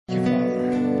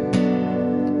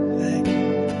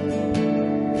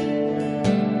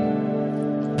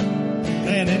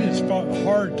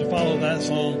hard to follow that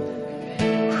song.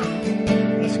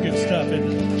 That's good stuff,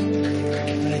 isn't it?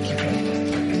 Thank you,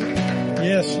 Father.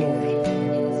 Yes,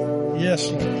 Lord. Yes,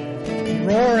 Lord.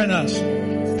 Roar in us.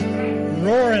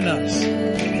 Roar in us.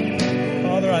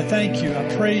 Father, I thank you.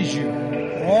 I praise you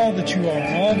for all that you are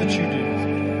and all that you do.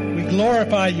 We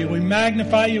glorify you. We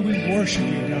magnify you. We worship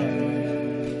you,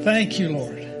 God. Thank you,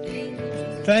 Lord.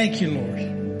 Thank you, Lord.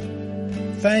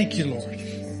 Thank you, Lord.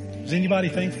 Is anybody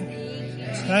thankful?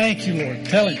 Thank you, Lord.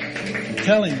 Tell him.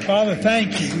 Tell him. Father,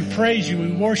 thank you. We praise you.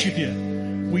 We worship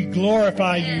you. We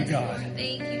glorify you, God.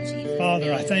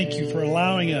 Father, I thank you for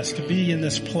allowing us to be in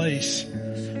this place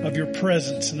of your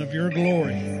presence and of your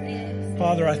glory.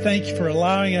 Father, I thank you for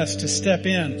allowing us to step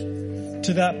in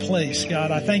to that place,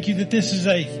 God. I thank you that this is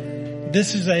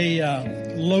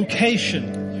a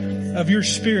location of your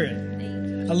Spirit,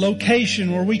 a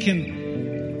location where we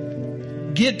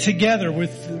can get together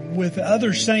with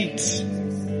other saints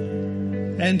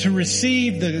and to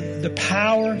receive the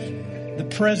power, the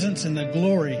presence, and the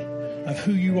glory of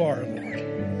who you are,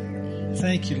 Lord.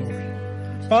 Thank you, Lord.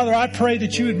 Father, I pray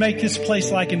that you would make this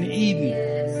place like an Eden,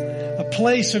 a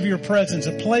place of your presence,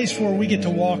 a place where we get to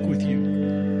walk with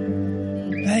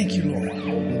you. Thank you, Lord.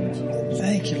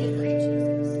 Thank you, Lord.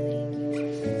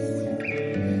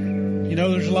 You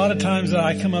know, there's a lot of times that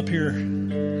I come up here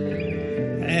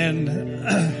and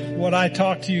what I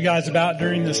talk to you guys about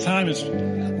during this time is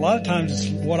a lot of times it's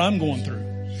what I'm going through.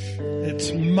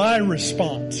 It's my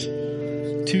response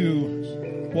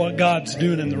to what God's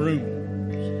doing in the room.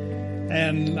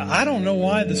 And I don't know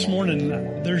why this morning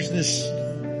there's this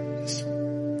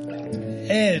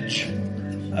edge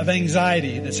of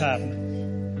anxiety that's happening.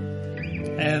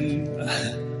 And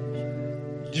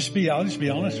I'll just be honest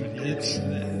with you.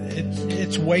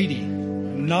 It's weighty,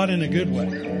 not in a good way.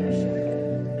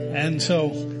 And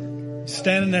so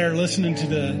standing there listening to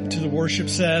the worship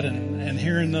set and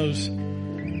hearing those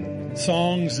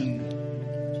songs and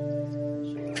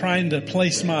trying to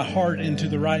place my heart into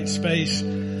the right space,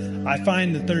 I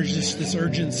find that there's just this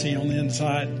urgency on the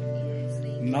inside,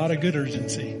 not a good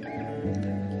urgency.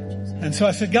 And so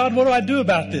I said, God, what do I do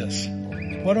about this?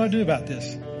 What do I do about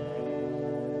this?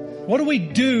 What do we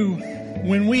do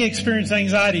when we experience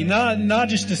anxiety? Not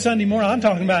just a Sunday morning. I'm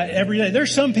talking about every day.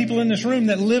 There's some people in this room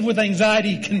that live with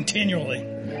anxiety continually.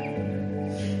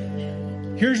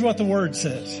 Here's what the Word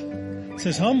says. It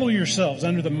says, humble yourselves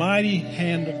under the mighty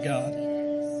hand of God,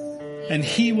 and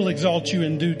He will exalt you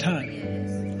in due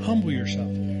time. Humble yourself.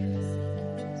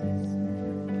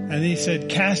 And He said,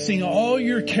 casting all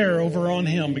your care over on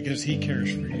Him because He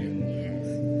cares for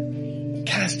you.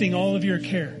 Casting all of your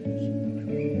care.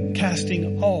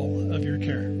 Casting all of your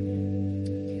care.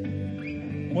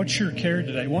 What's your care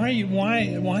today?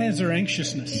 Why is there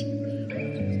anxiousness?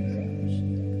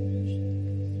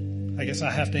 I guess I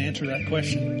have to answer that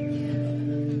question.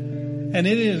 And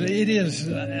it is,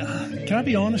 can I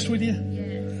be honest with you?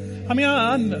 I mean,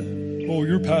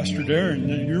 you're Pastor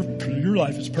Darren, your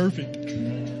life is perfect.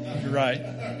 You're right.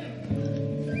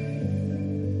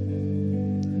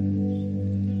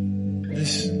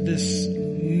 This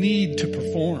need to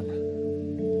perform.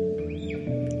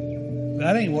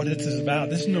 That ain't what it is about.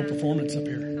 This is no performance up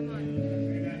here.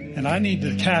 And I need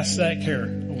to cast that care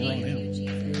over on Him.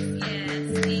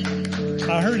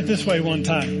 I heard it this way one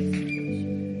time.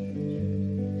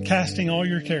 Casting all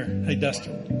your care. Hey,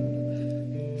 Dustin.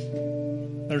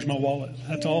 There's my wallet.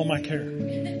 That's all my care.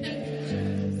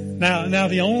 Now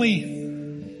the only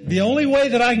way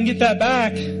that I can get that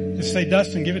back is say,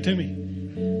 Dustin, give it to me.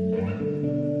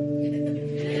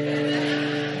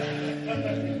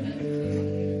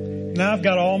 Now I've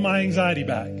got all my anxiety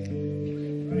back.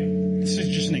 This is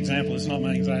just an example. It's not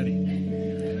my anxiety.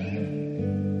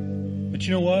 But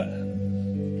you know what?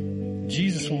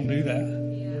 Jesus won't do that.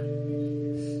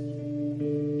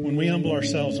 When we humble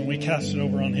ourselves and we cast it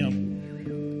over on Him,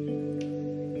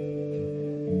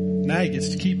 now He gets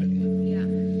to keep it.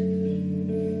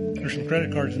 There's some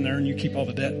credit cards in there and you keep all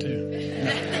the debt too.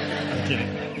 No, I'm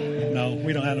kidding. No,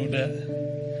 we don't have no debt.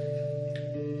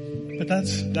 But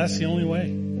that's the only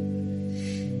way.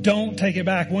 Don't take it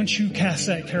back. Once you cast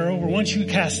that care over, once you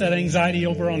cast that anxiety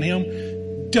over on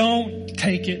Him, don't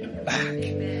take it back.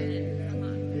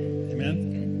 Amen?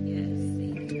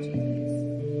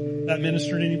 That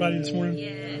ministered to anybody this morning?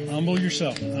 Yes. Humble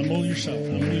yourself. Humble yourself.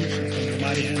 Humble yourself in the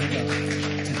mighty hand of God.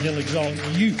 And He'll exalt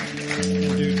you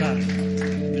in due time.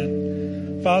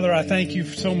 Amen. Father, I thank you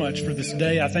so much for this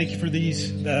day. I thank you for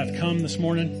these that have come this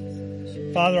morning.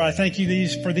 Father, I thank you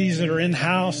for these that are in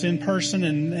house, in person,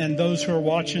 and those who are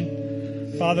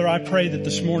watching. Father, I pray that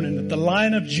this morning that the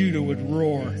Lion of Judah would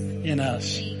roar in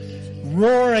us.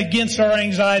 roar against our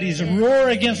anxieties, roar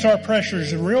against our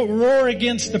pressures, roar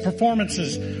against the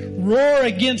performances, roar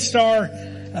against our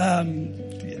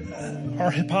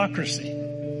hypocrisy.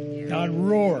 God,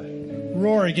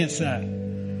 roar against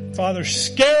that. Father,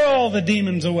 scare all the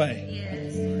demons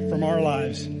away from our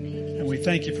lives. And we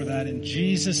thank you for that in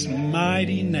Jesus'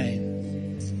 mighty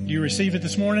name. Do you receive it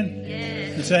this morning?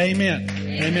 Yes. And say amen.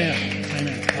 Amen.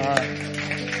 Amen. All right.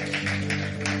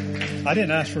 I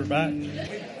didn't ask for it back.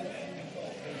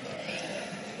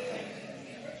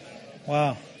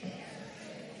 Wow.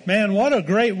 Man, what a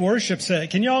great worship set.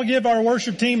 Can you all give our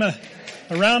worship team a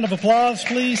round of applause,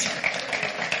 please?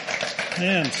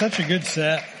 Man, such a good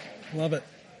set. Love it.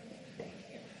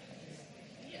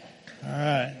 All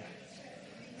right.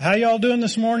 How y'all doing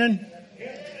this morning?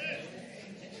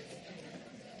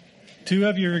 Two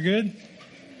of you are good?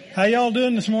 How y'all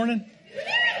doing this morning?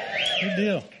 Good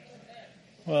deal.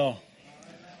 Well,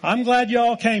 I'm glad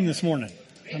y'all came this morning.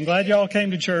 I'm glad y'all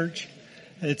came to church.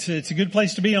 It's a good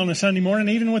place to be on a Sunday morning,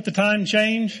 even with the time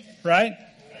change, right?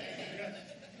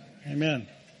 Amen.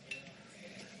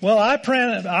 Well, I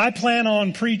plan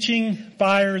on preaching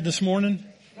fire this morning.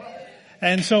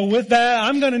 And so with that,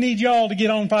 I'm going to need y'all to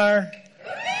get on fire.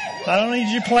 I don't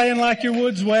need you playing like your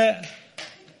wood's wet.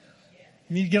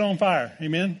 You need to get on fire.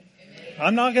 Amen.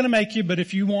 I'm not going to make you, but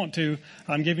if you want to,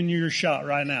 I'm giving you your shot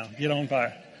right now. Get on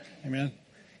fire. Amen.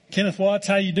 Kenneth Watts,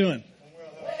 how you doing?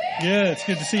 Good. It's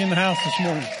good to see you in the house this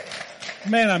morning.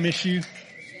 Man, I miss you.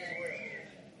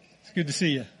 It's good to see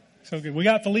you. So good. We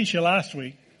got Felicia last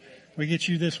week. We get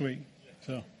you this week.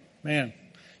 So, man,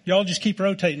 y'all just keep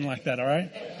rotating like that, all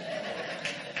right?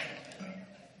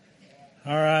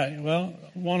 All right. Well,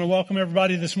 I want to welcome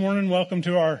everybody this morning. Welcome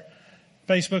to our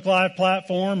Facebook Live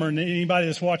platform, or anybody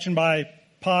that's watching by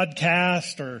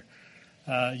podcast or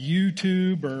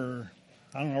YouTube, or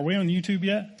I don't know. Are we on YouTube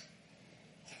yet?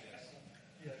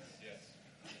 Yes.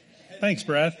 Thanks,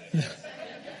 Brad.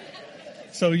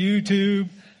 So YouTube.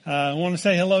 I want to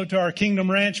say hello to our Kingdom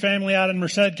Ranch family out in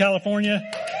Merced, California.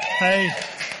 Hey,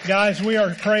 guys, we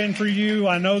are praying for you.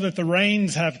 I know that the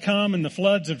rains have come and the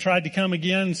floods have tried to come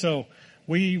again, so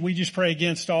we just pray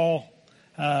against all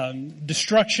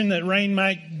destruction that rain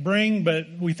might bring, but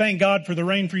we thank God for the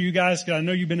rain for you guys, because I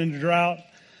know you've been in a drought,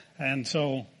 and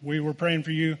so we were praying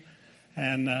for you,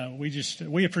 and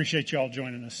we appreciate you all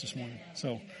joining us this morning.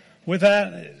 So with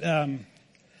that,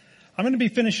 I'm going to be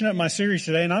finishing up my series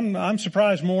today, and I'm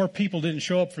surprised more people didn't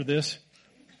show up for this.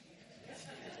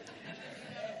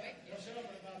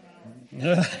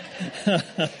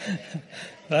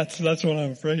 That's what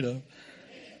I'm afraid of.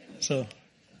 So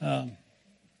I'm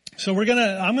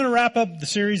going to wrap up the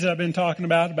series that I've been talking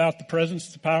about the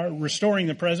presence, the power, restoring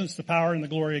the presence, the power, and the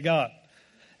glory of God.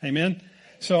 Amen.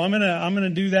 So I'm going to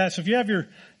do that. So if you have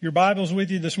your Bibles with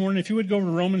you this morning, if you would go over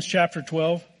to Romans chapter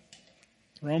 12.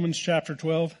 Romans chapter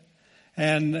 12.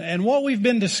 And what we've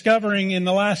been discovering in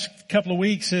the last couple of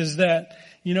weeks is that,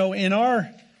 in our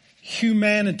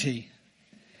humanity,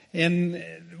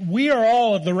 we are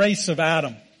all of the race of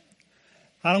Adam.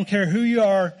 I don't care who you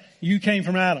are, you came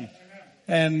from Adam.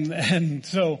 And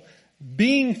so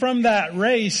being from that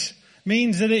race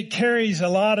means that it carries a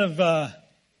lot of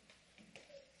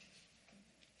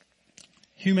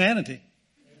humanity.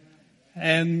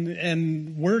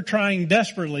 And we're trying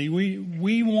desperately,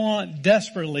 we want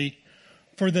desperately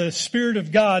for the Spirit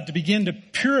of God to begin to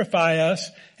purify us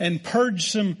and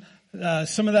purge some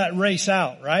of that race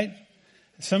out, right?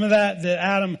 Some of that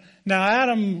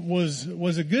Adam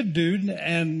was a good dude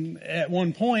and at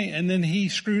one point, and then he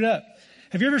screwed up.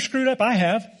 Have you ever screwed up? I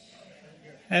have.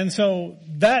 And so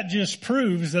that just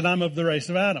proves that I'm of the race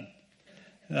of Adam,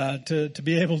 to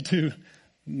be able to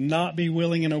not be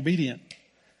willing and obedient.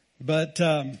 But,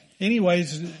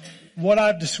 anyways,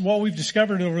 what we've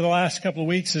discovered over the last couple of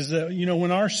weeks is that,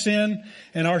 when our sin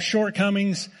and our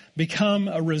shortcomings become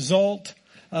a result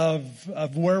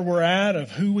of where we're at,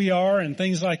 of who we are and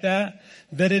things like that,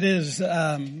 that it is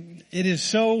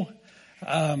so,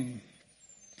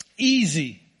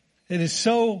 easy. It is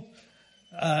so,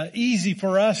 easy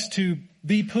for us to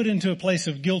be put into a place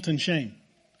of guilt and shame.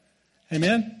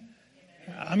 Amen?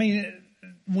 I mean,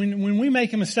 when we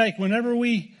make a mistake, whenever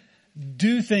we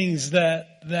do things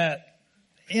that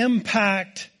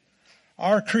impact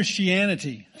our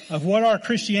Christianity, of what our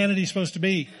Christianity is supposed to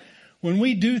be, when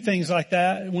we do things like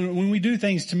that, when we do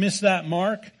things to miss that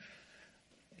mark,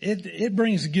 it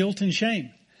brings guilt and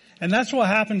shame. And that's what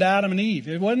happened to Adam and Eve.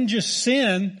 It wasn't just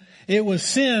sin, it was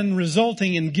sin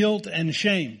resulting in guilt and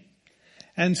shame.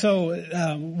 And so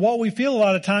what we feel a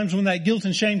lot of times when that guilt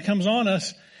and shame comes on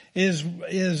us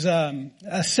is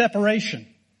a separation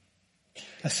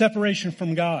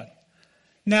from God.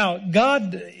 Now,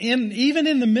 God, even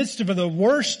in the midst of the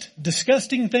worst,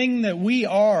 disgusting thing that we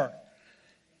are,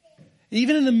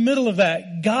 even in the middle of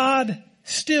that, God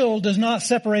still does not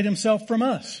separate himself from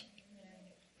us.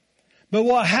 But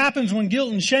what happens when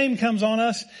guilt and shame comes on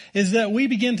us is that we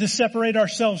begin to separate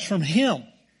ourselves from him.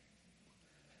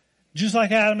 Just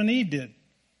like Adam and Eve did.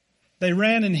 They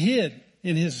ran and hid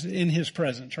in his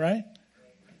presence, right?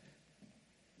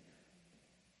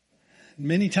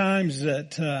 Many times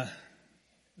that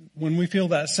when we feel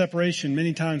that separation,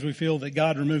 many times we feel that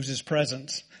God removes his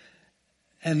presence.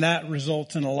 And that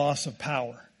results in a loss of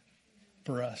power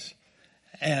for us.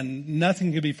 And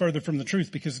nothing could be further from the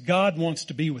truth, because God wants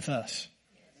to be with us.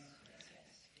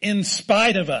 In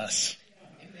spite of us.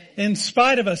 In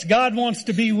spite of us, God wants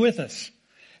to be with us.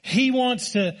 He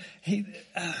wants to,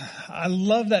 I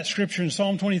love that scripture in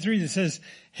Psalm 23 that says,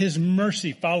 his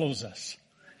mercy follows us.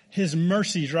 His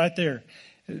mercy is right there.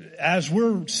 As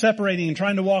we're separating and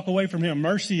trying to walk away from him,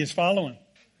 mercy is following.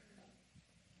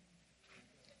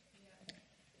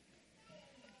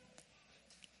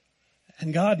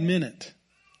 And God meant it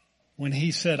when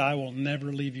he said, I will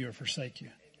never leave you or forsake you.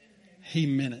 He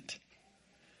meant it.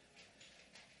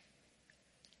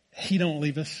 He don't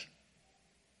leave us,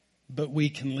 but we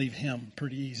can leave him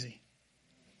pretty easy.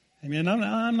 I mean,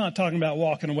 I'm not talking about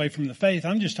walking away from the faith.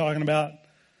 I'm just talking about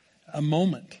a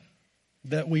moment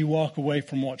that we walk away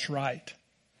from what's right,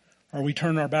 or we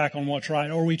turn our back on what's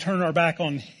right, or we turn our back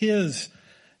on his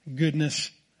goodness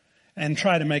and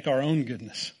try to make our own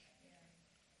goodness.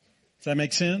 Does that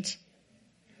make sense?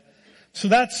 So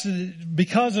that's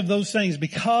because of those things,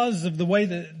 because of the way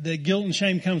that guilt and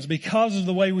shame comes, because of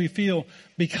the way we feel,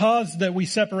 because that we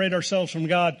separate ourselves from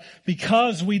God,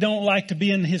 because we don't like to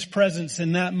be in his presence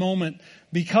in that moment,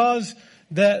 because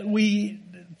that we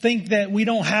think that we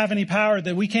don't have any power,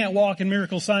 that we can't walk in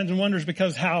miracles, signs, and wonders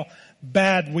because how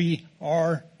bad we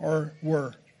are or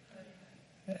were.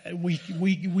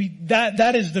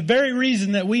 That is the very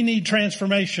reason that we need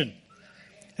transformation.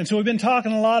 And so we've been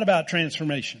talking a lot about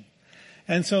transformation.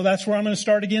 And so that's where I'm going to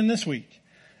start again this week.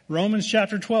 Romans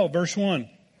chapter 12, verse 1.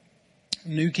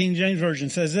 New King James Version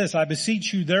says this, I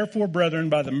beseech you therefore, brethren,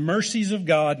 by the mercies of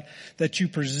God, that you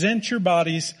present your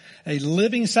bodies a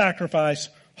living sacrifice,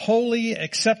 holy,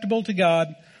 acceptable to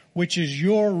God, which is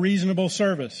your reasonable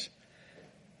service.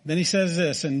 Then he says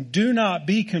this, and do not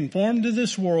be conformed to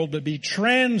this world, but be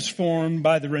transformed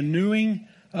by the renewing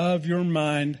of your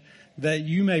mind, that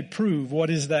you may prove what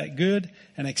is that good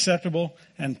and acceptable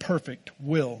and perfect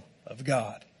will of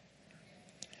God.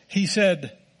 He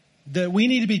said that we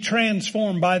need to be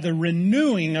transformed by the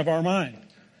renewing of our mind.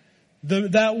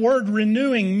 That word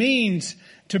renewing means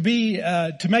to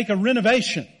make a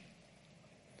renovation.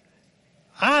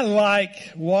 I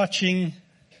like watching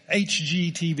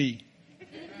HGTV.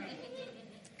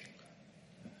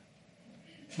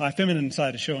 My feminine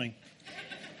side is showing.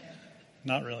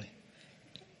 Not really.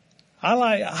 I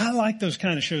like those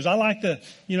kind of shows. I like the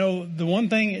one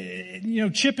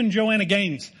thing, Chip and Joanna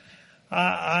Gaines.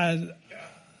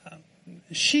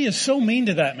 She is so mean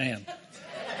to that man.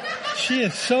 She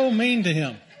is so mean to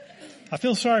him. I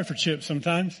feel sorry for Chip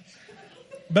sometimes.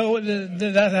 But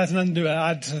that has nothing to do with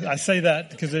it. I say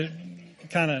that because it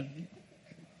kind of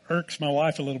irks my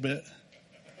wife a little bit.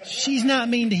 She's not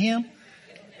mean to him.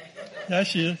 Yeah,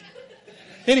 she is.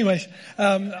 Anyways,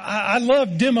 I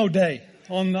love Demo Day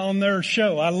on their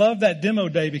show. I love that Demo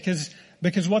Day because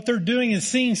what they're doing is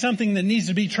seeing something that needs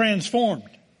to be transformed.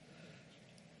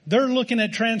 They're looking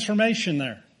at transformation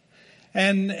there.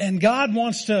 And God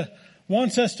wants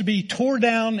us to be tore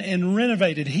down and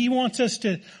renovated. He wants us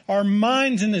our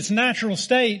minds in its natural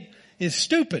state is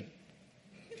stupid.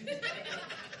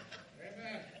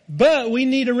 But we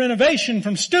need a renovation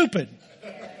from stupid.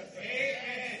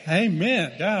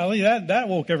 Amen. Golly, that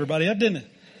woke everybody up, didn't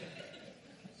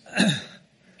it?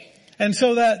 And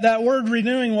so that word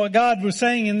renewing, what God was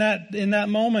saying in that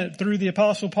moment through the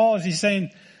Apostle Paul, is he's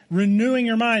saying renewing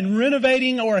your mind,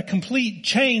 renovating or a complete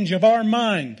change of our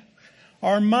mind.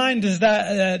 Our mind is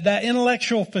that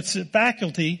intellectual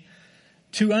faculty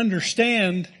to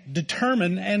understand,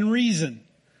 determine, and reason.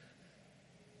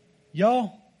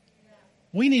 Y'all,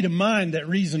 we need a mind that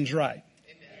reasons right.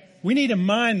 We need a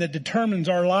mind that determines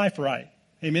our life right.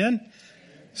 Amen?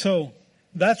 So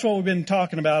that's what we've been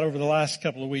talking about over the last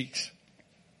couple of weeks.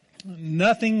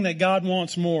 Nothing that God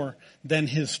wants more than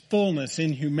his fullness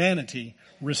in humanity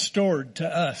restored to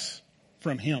us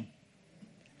from him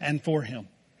and for him.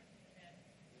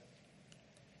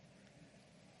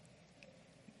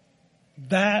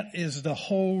 That is the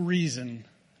whole reason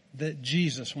that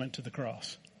Jesus went to the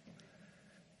cross.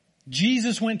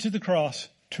 Jesus went to the cross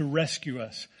to rescue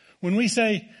us. when we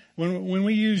say, when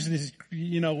we use this,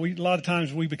 a lot of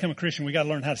times we become a Christian, we got to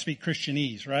learn how to speak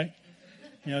Christianese, right?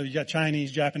 You got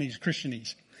Chinese, Japanese,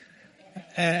 Christianese.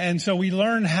 And so we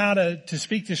learn how to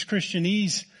speak this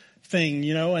Christianese thing,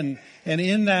 and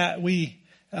in that we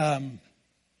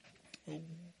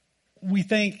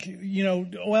think,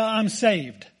 well, I'm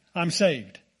saved.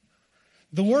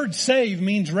 The word save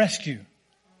means rescue.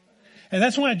 And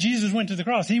that's why Jesus went to the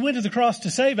cross. He went to the cross to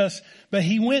save us, but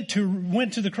he went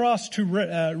to the cross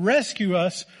to rescue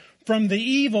us from the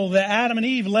evil that Adam and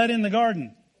Eve led in the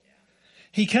garden.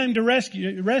 He came to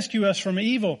rescue us from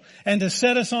evil and to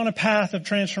set us on a path of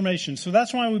transformation. So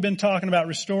that's why we've been talking about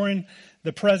restoring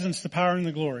the presence, the power, and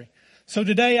the glory. So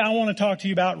today I want to talk to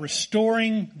you about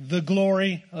restoring the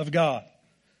glory of God.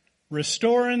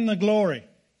 Restoring the glory.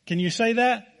 Can you say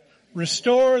that?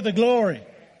 Restore the glory.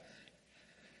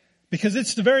 Because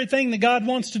it's the very thing that God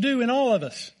wants to do in all of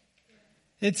us.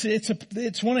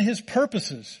 It's one of His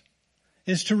purposes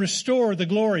is to restore the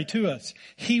glory to us.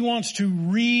 He wants to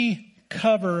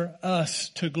recover us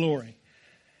to glory.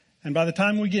 And by the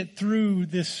time we get through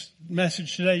this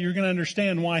message today, you're going to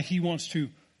understand why He wants to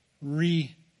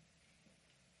recover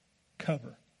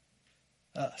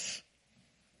us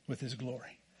with His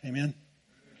glory. Amen.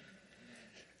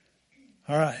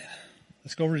 All right.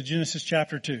 Let's go over to Genesis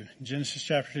chapter 2. Genesis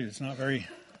chapter 2. It's not very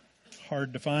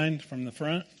hard to find from the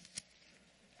front.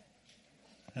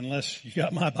 Unless you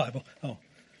got my Bible. Oh,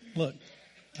 look.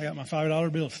 I got my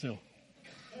 $5 bill still.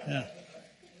 Yeah.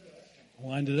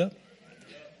 Wind it up.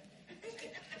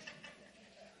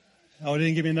 Oh, it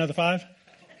didn't give me another 5?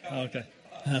 Oh, okay.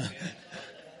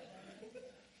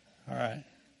 All right.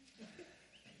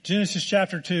 Genesis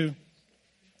chapter 2.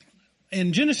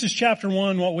 In Genesis chapter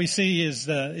 1, what we see is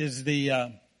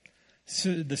the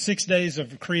 6 days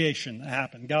of creation that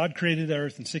happened. God created the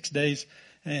earth in 6 days.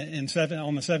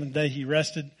 On the seventh day He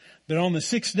rested. But on the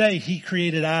sixth day He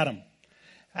created Adam.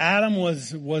 Adam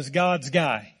was God's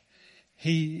guy.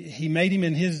 He made him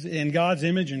in God's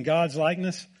image and God's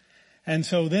likeness. And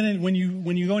so then when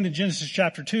you go into Genesis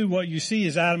chapter 2, what you see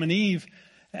is Adam and Eve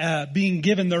being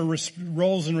given their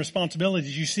roles and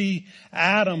responsibilities. You see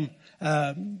Adam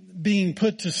being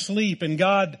put to sleep and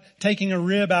God taking a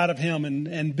rib out of him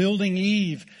and building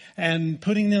Eve and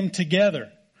putting them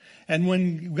together. And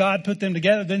when God put them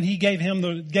together, then He gave them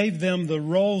the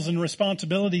roles and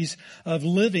responsibilities of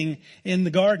living in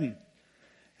the garden.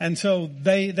 And so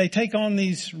they take on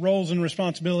these roles and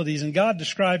responsibilities, and God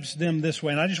describes them this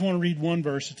way. And I just want to read one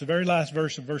verse. It's the very last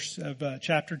verse of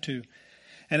chapter 2.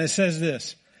 And it says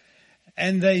this.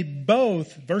 And they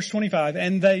both, verse 25,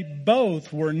 and they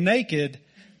both were naked,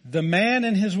 the man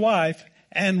and his wife,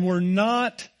 and were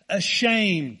not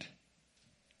ashamed.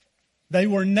 They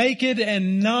were naked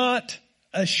and not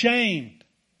ashamed.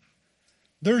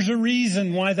 There's a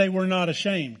reason why they were not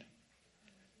ashamed.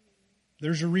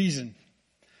 There's a reason.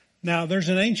 Now, there's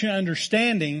an ancient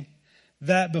understanding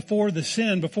that before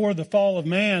the fall of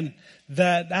man,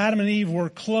 that Adam and Eve were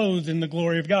clothed in the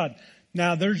glory of God.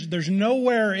 Now, there's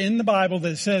nowhere in the Bible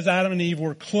that says Adam and Eve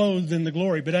were clothed in the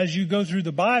glory. But as you go through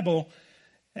the Bible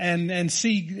and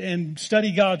see and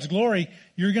study God's glory,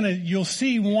 you'll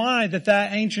see why that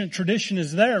ancient tradition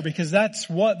is there, because that's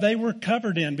what they were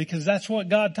covered in, because that's what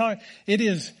God taught.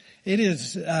 It's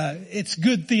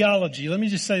good theology. Let me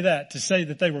just say that, to say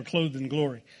that they were clothed in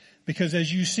glory. Because as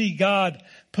you see God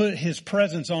put His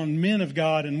presence on men of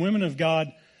God and women of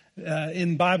God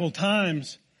in Bible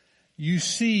times, you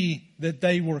see that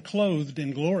they were clothed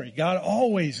in glory. God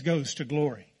always goes to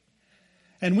glory.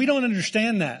 And we don't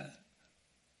understand that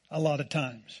a lot of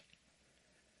times.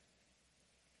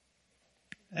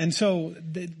 And so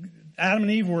Adam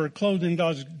and Eve were clothed in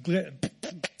God's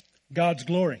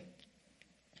glory.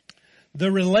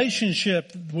 The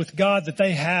relationship with God that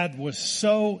they had was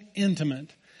so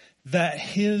intimate that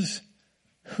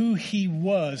who He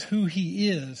was, who He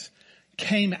is,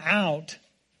 came out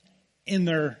in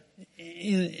their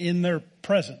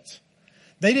presence.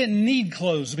 They didn't need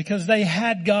clothes because they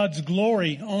had God's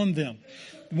glory on them.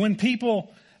 When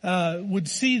people would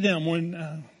see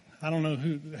them, I don't know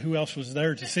who else was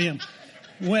there to see them.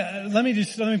 Let me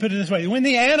put it this way. When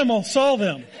the animal saw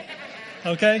them,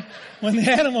 okay? When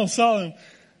the animal saw them,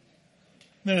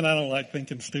 man, I don't like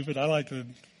thinking stupid. I like to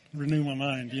renew my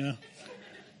mind,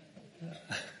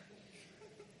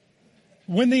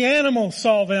 When the animal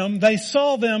saw them, they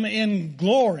saw them in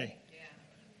glory.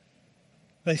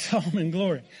 They saw them in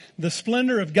glory. The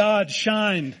splendor of God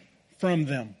shined from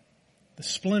them. The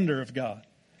splendor of God.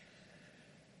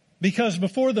 Because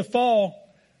before the fall,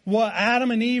 what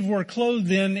Adam and Eve were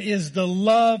clothed in is the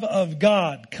love of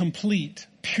God, complete,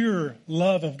 pure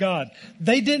love of God.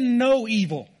 They didn't know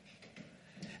evil.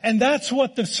 And that's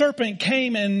what the serpent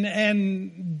came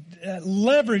and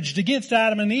leveraged against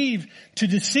Adam and Eve to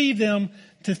deceive them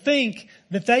to think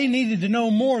that they needed to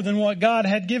know more than what God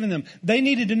had given them. They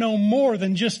needed to know more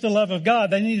than just the love of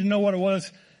God. They needed to know what it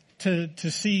was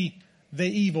to see the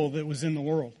evil that was in the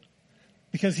world.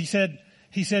 Because he said,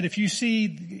 if you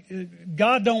see,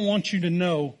 God don't want you to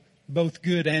know both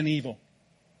good and evil.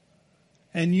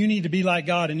 And you need to be like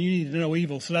God, and you need to know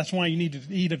evil. So that's why you need to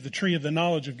eat of the tree of the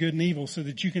knowledge of good and evil, so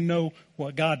that you can know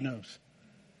what God knows.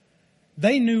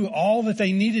 They knew all that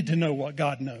they needed to know what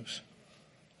God knows.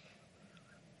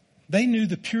 They knew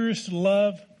the purest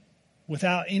love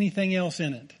without anything else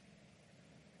in it.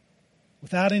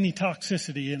 Without any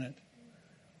toxicity in it.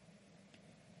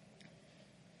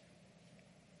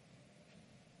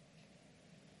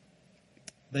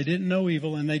 They didn't know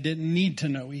evil, and they didn't need to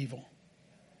know evil.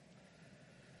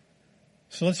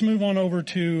 So let's move on over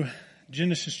to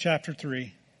Genesis chapter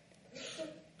 3.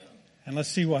 And let's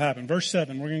see what happened. Verse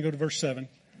 7. We're going to go to verse 7.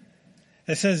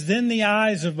 It says, then the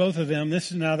eyes of both of them,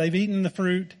 now they've eaten the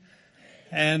fruit,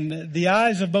 and the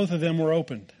eyes of both of them were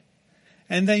opened.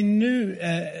 And they knew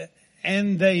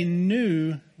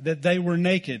that they were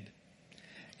naked.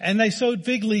 And they sewed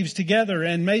fig leaves together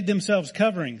and made themselves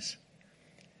coverings.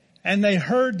 And they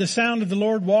heard the sound of the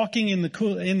Lord walking in the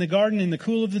garden in the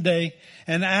cool of the day.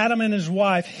 And Adam and his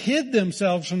wife hid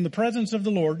themselves from the presence of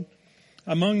the Lord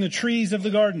among the trees of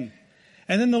the garden.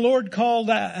 And then the Lord called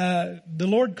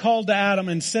to Adam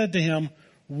and said to him,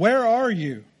 where are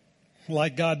you?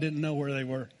 Like God didn't know where they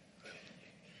were.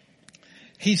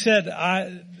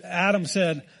 Adam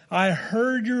said, I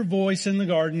heard your voice in the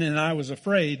garden, and I was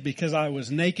afraid because I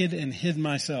was naked and hid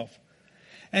myself.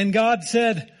 And God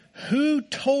said, who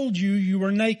told you you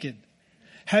were naked?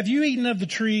 Have you eaten of the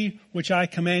tree which I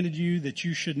commanded you that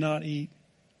you should not eat?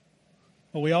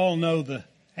 Well, we all know the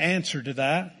answer to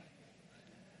that.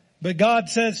 But God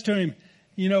says to him,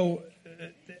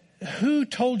 who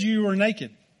told you you were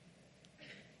naked?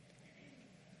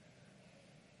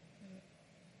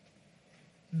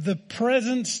 The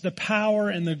presence, the power,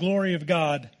 and the glory of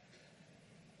God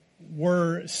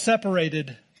were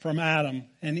separated from Adam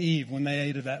and Eve when they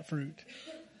ate of that fruit.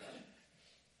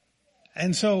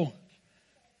 And so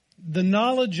the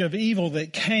knowledge of evil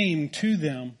that came to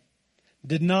them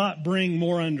did not bring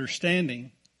more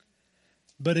understanding,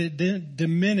 but it didn't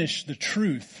diminish the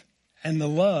truth and the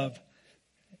love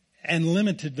and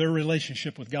limited their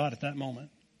relationship with God at that moment.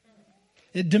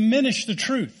 It diminished the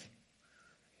truth.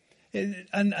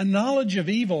 A knowledge of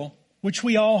evil, which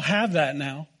we all have that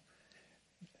now,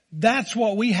 that's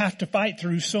what we have to fight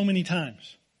through so many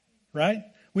times, right?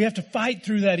 We have to fight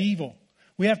through that evil.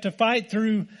 We have to fight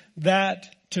through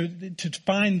that to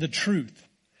find the truth.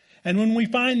 And when we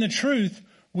find the truth,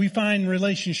 we find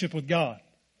relationship with God.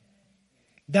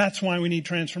 That's why we need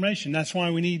transformation. That's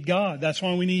why we need God. That's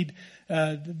why we need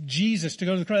Jesus to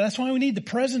go to the cross. That's why we need the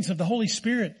presence of the Holy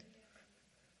Spirit.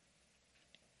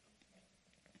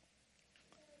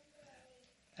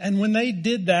 And when they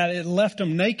did that, it left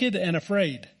them naked and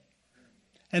afraid.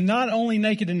 And not only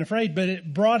naked and afraid, but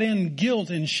it brought in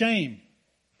guilt and shame.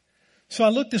 So I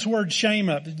looked this word shame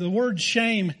up. The word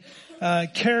shame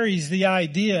carries the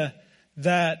idea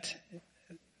that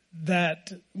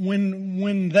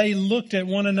when they looked at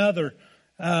one another,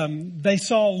 they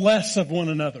saw less of one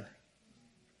another.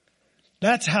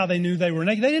 That's how they knew they were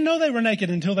naked. They didn't know they were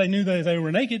naked until they knew that they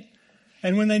were naked.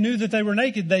 And when they knew that they were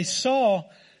naked, they saw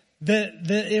that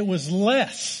it was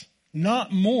less,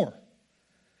 not more.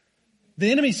 The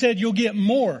enemy said, you'll get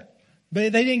more.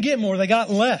 But they didn't get more, they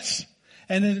got less.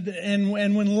 And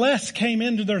when less came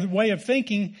into their way of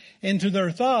thinking, into their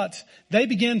thoughts, they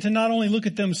began to not only look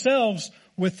at themselves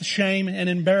with shame and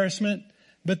embarrassment,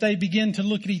 but they begin to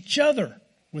look at each other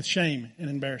with shame and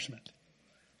embarrassment.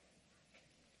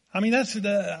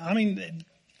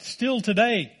 Still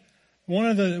today, one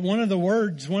of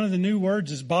the new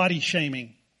words is body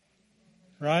shaming.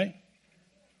 Right?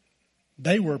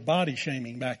 They were body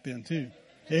shaming back then too.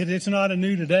 It's not a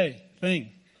new today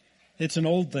thing. It's an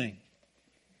old thing.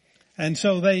 And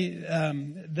so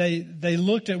they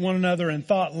looked at one another and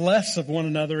thought less of one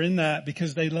another in that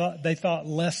because they thought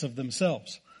less of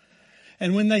themselves.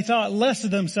 And when they thought less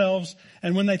of themselves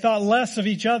and when they thought less of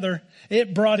each other,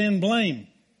 it brought in blame.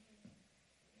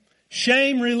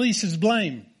 Shame releases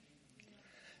blame.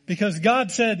 Because God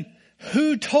said,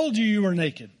 who told you you were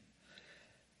naked?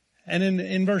 And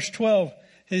in verse 12,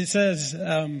 it says,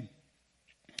 Adam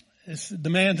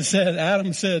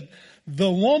said,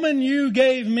 the woman you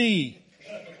gave me.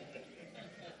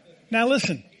 Now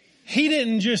listen, he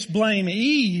didn't just blame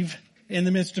Eve in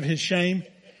the midst of his shame.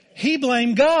 He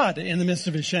blamed God in the midst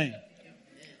of his shame.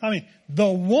 I mean,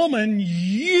 the woman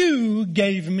you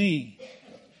gave me.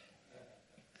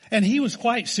 And he was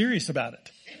quite serious about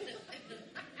it.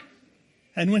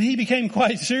 And when he became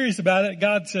quite serious about it,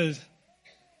 God says,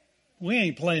 we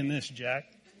ain't playing this, Jack.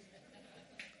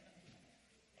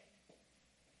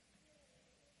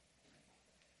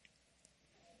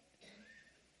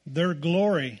 Their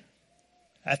glory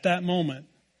at that moment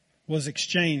was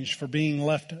exchanged for being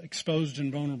left exposed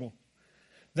and vulnerable.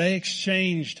 They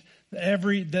exchanged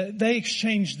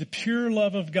the pure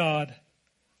love of God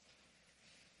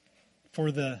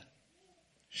for the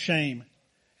shame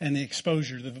and the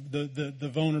exposure,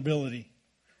 the vulnerability.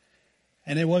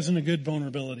 And it wasn't a good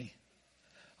vulnerability.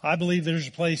 I believe there's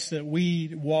a place that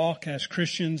we walk as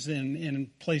Christians in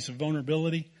a place of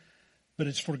vulnerability, but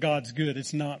it's for God's good.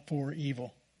 It's not for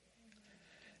evil.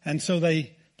 And so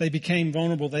they became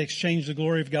vulnerable. They exchanged the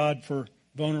glory of God for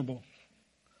vulnerable,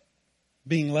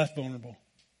 being left vulnerable.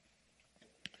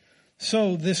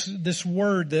 So this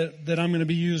word that I'm going to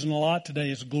be using a lot today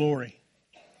is glory.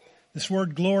 This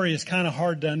word glory is kind of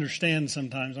hard to understand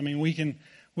sometimes. I mean, we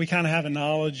kind of have a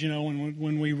knowledge,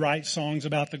 when we write songs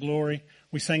about the glory.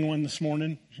 We sang one this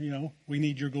morning, we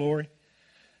need your glory.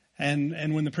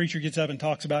 And when the preacher gets up and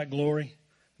talks about glory,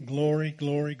 glory,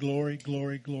 glory, glory,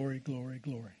 glory, glory, glory,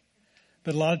 glory.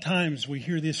 But a lot of times we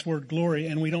hear this word glory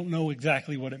and we don't know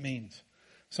exactly what it means.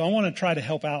 So I want to try to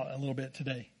help out a little bit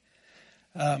today.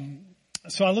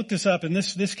 So I looked this up, and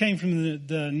this came from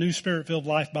the New Spirit-Filled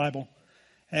Life Bible.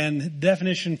 And the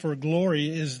definition for glory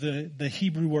is the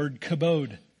Hebrew word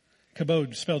kabod.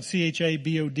 Kabod, spelled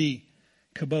C-H-A-B-O-D.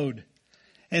 Kabod.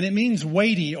 And it means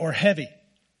weighty or heavy.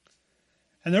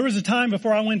 And there was a time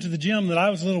before I went to the gym that I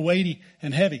was a little weighty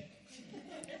and heavy.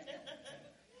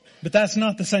 But that's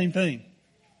not the same thing.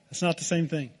 It's not the same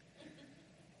thing.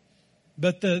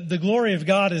 But the glory of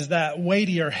God is that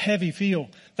weighty or heavy feel.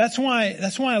 That's why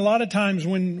a lot of times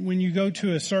when you go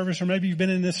to a service, or maybe you've been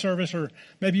in this service, or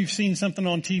maybe you've seen something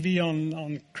on TV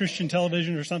on Christian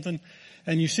television or something,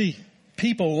 and you see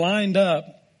people lined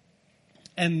up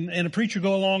and a preacher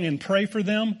go along and pray for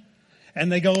them,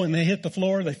 and they go and they hit the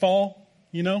floor, they fall,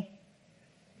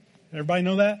 Everybody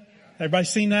know that? Everybody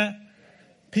seen that?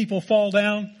 People fall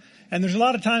down. And there's a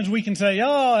lot of times we can say,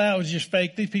 oh, that was just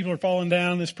fake. These people are falling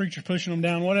down. This preacher's pushing them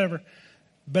down, whatever.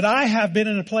 But I have been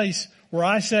in a place where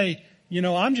I say,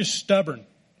 I'm just stubborn.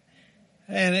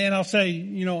 And I'll say,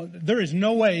 there is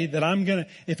no way that I'm going to,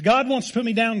 if God wants to put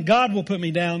me down, God will put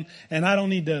me down. And I don't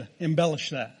need to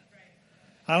embellish that.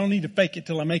 I don't need to fake it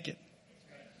till I make it.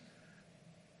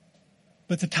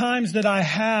 But the times that I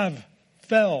have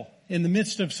fell in the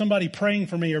midst of somebody praying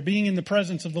for me or being in the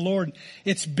presence of the Lord,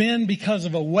 it's been because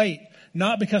of a weight,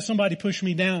 not because somebody pushed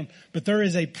me down, but there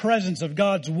is a presence of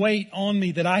God's weight on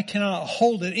me that I cannot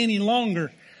hold it any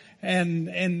longer.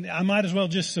 And I might as well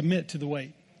just submit to the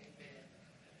weight.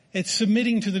 It's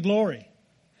submitting to the glory.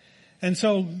 And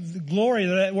so the glory,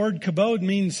 that word kabod,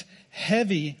 means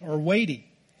heavy or weighty.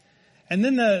 And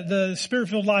then the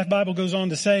Spirit-Filled Life Bible goes on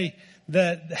to say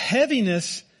that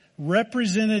heaviness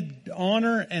represented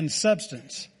honor and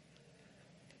substance.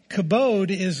 Kabod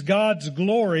is God's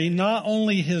glory, not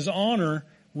only His honor,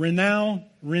 renown,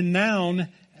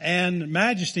 and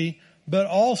majesty, but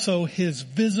also His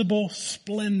visible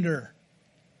splendor.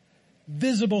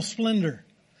 Visible splendor.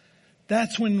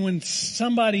 That's when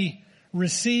somebody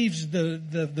receives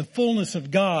the fullness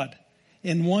of God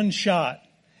in one shot,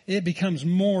 it becomes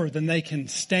more than they can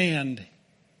stand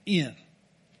in.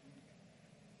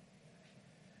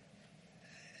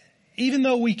 Even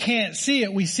though we can't see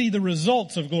it, we see the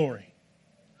results of glory.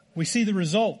 We see the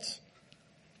results.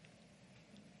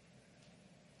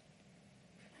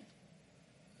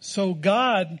 So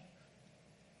God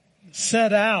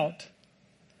set out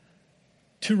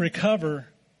to recover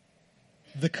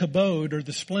the kabod or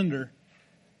the splendor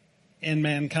in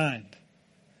mankind.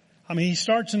 I mean, He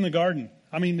starts in the garden.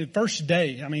 I mean, the first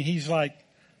day, He's like,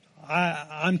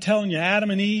 I'm telling you,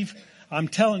 Adam and Eve, I'm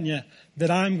telling you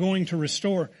that I'm going to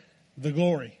restore the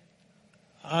glory.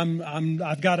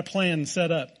 I've got a plan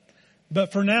set up.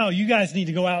 But for now, you guys need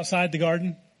to go outside the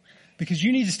garden because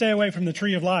you need to stay away from the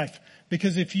tree of life.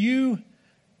 Because if you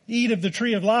eat of the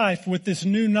tree of life with this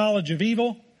new knowledge of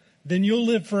evil, then you'll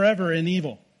live forever in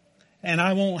evil. And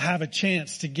I won't have a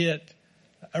chance to get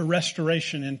a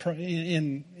restoration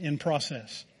in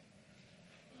process.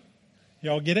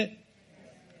 Y'all get it?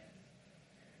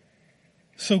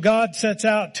 So God sets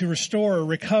out to restore,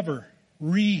 recover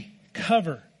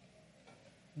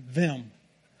them,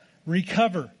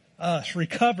 recover us,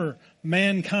 recover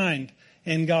mankind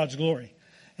in God's glory.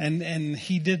 And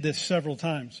He did this several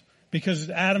times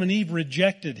because Adam and Eve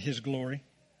rejected His glory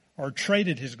or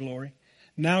traded His glory.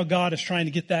 now God is trying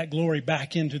to get that glory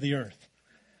back into the earth.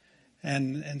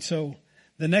 And so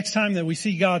the next time that we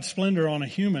see God's splendor on a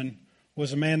human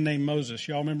was a man named Moses.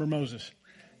 Y'all remember Moses?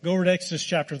 Go over to Exodus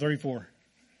chapter 34.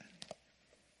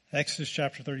 Exodus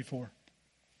chapter 34.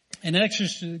 In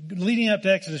Exodus, leading up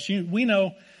to Exodus, we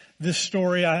know this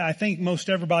story. I think most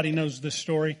everybody knows this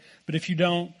story. But if you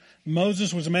don't,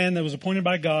 Moses was a man that was appointed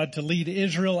by God to lead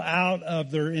Israel out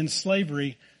of their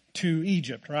slavery to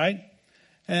Egypt, right?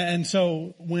 And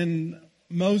so when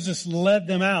Moses led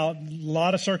them out, a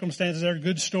lot of circumstances there,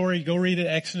 good story. Go read it,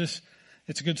 Exodus.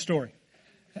 It's a good story.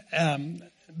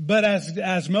 But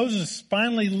as Moses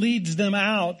finally leads them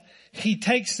out, he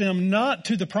takes them not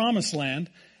to the promised land.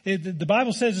 The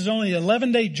Bible says it's only an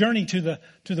 11-day journey to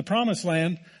the promised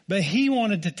land, but he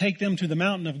wanted to take them to the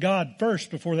mountain of God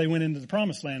first before they went into the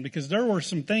promised land, because there were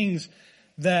some things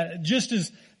that just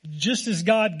as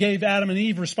God gave Adam and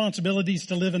Eve responsibilities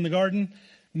to live in the garden,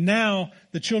 now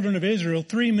the children of Israel,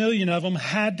 3 million of them,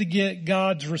 had to get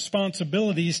God's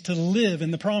responsibilities to live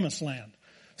in the promised land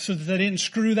so that they didn't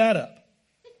screw that up.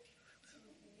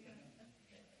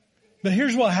 But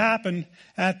here's what happened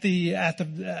at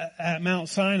Mount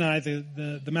Sinai,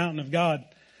 the mountain of God.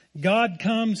 God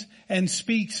comes and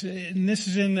speaks, and this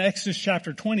is in Exodus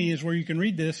chapter 20 is where you can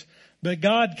read this, but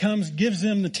God comes, gives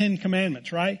them the 10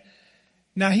 commandments, right?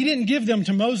 Now he didn't give them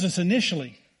to Moses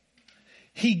initially.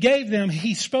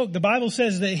 He spoke, the Bible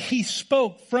says that he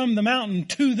spoke from the mountain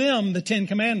to them the 10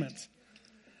 commandments.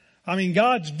 I mean,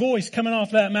 God's voice coming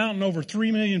off that mountain over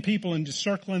 3 million people and just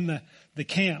circling the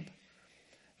camp.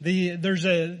 There's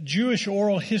a Jewish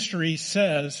oral history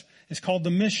it's called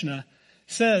the Mishnah,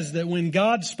 says that when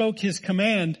God spoke his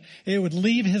command, it would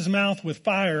leave his mouth with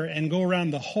fire and go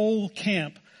around the whole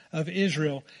camp of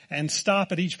Israel and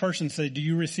stop at each person and say, do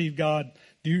you receive God?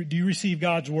 Do you receive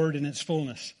God's word in its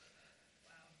fullness?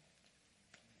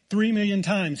 3 million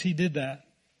times he did that.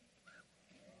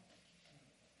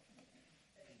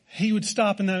 He would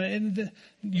stop in that. And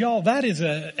y'all, that is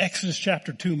a Exodus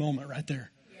chapter 2 moment right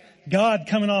there. God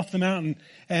coming off the mountain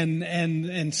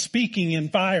and speaking in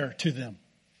fire to them.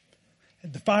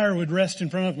 The fire would rest in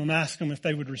front of them, ask them if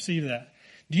they would receive that.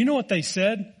 Do you know what they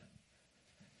said?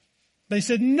 They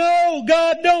said, no,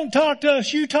 God, don't talk to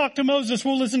us. You talk to Moses.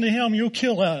 We'll listen to him. You'll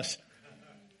kill us.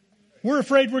 We're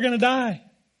afraid we're going to die.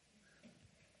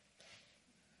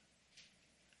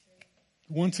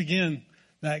 Once again,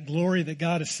 that glory that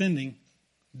God is sending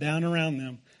down around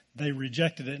them, they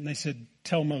rejected it and they said,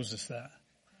 tell Moses that.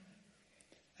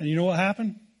 And you know what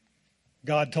happened?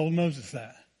 God told Moses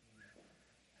that.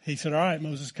 He said, all right,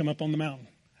 Moses, come up on the mountain.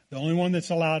 The only one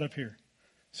that's allowed up here.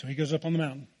 So he goes up on the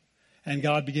mountain and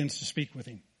God begins to speak with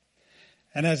him.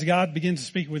 And as God begins to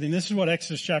speak with him, this is what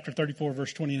Exodus chapter 34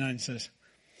 verse 29 says.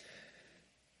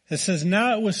 It says,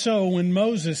 now it was so when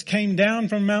Moses came down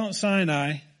from Mount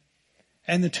Sinai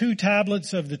and the 2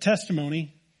 tablets of the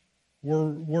testimony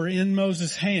were in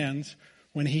Moses' hands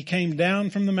when he came down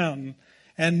from the mountain.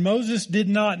 And Moses did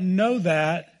not know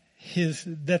that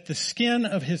the skin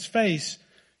of his face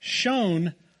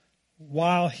shone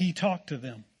while he talked to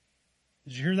them.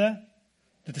 Did you hear that?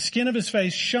 That the skin of his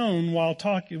face shone while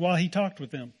he talked with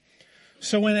them.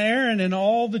 So when Aaron and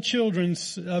all the children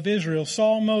of Israel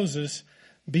saw Moses,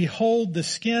 behold, the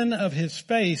skin of his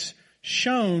face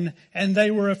shone, and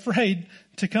they were afraid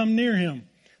to come near him.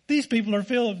 These people are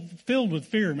filled with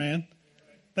fear, man.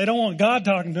 They don't want God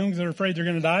talking to them because they're afraid they're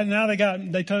going to die. Now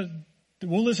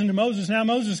we'll listen to Moses. Now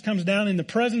Moses comes down in the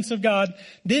presence of God,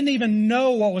 didn't even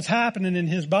know what was happening in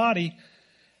his body,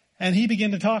 and he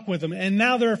began to talk with them. And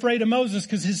now they're afraid of Moses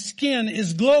because his skin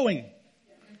is glowing.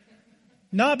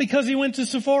 Not because he went to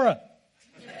Sephora.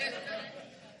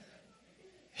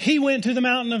 He went to the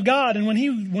mountain of God, and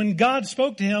when God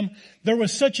spoke to him, there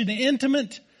was such an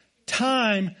intimate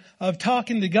time of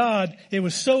talking to God. It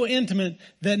was so intimate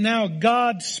that now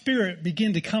God's spirit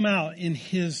began to come out in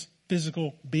his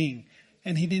physical being,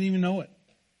 and he didn't even know it.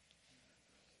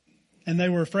 And they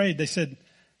were afraid. They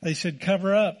said,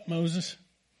 cover up, Moses.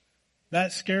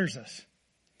 That scares us.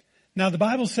 Now the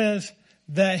Bible says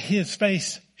that his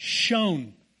face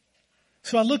shone.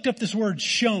 So I looked up this word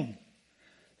shone.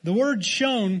 The word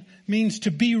shone means to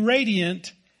be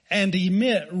radiant and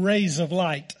emit rays of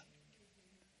light.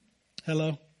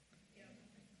 Hello?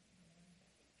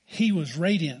 He was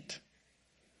radiant.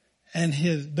 And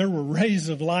there were rays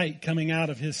of light coming out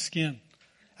of his skin,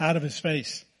 out of his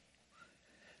face.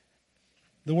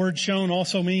 The word shone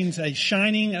also means a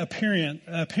shining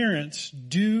appearance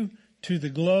due to the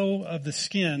glow of the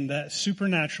skin that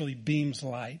supernaturally beams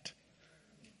light.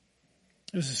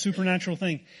 It was a supernatural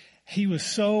thing. He was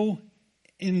so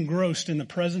engrossed in the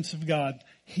presence of God,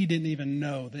 he didn't even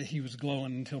know that he was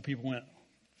glowing until people went,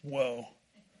 whoa,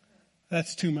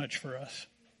 that's too much for us.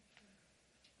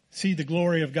 See, the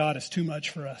glory of God is too much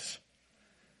for us.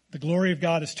 The glory of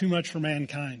God is too much for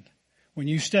mankind. When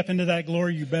you step into that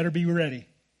glory, you better be ready.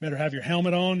 Better have your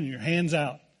helmet on and your hands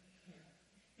out.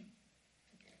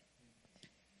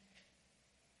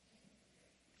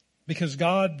 Because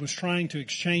God was trying to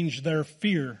exchange their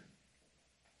fear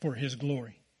for his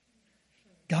glory.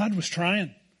 God was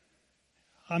trying.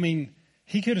 I mean,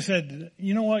 he could have said,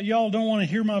 you know what, y'all don't want to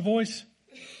hear my voice?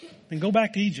 Then go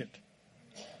back to Egypt.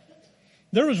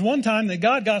 There was one time that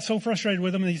God got so frustrated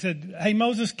with him and he said, hey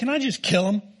Moses, can I just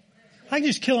kill them? I can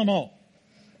just kill them all.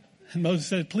 And Moses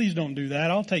said, please don't do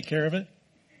that. I'll take care of it.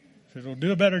 He said, we'll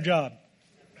do a better job.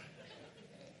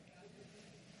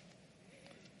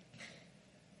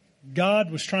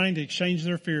 God was trying to exchange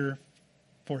their fear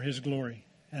for his glory.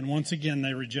 And once again,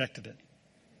 they rejected it.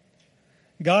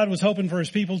 God was hoping for his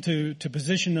people to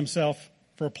position themselves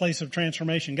for a place of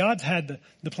transformation. God's had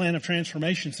the plan of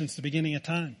transformation since the beginning of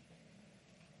time.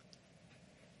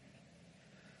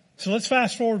 So let's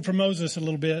fast forward from Moses a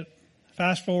little bit.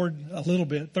 Fast forward a little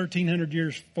bit, 1,300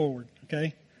 years forward,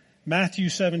 okay? Matthew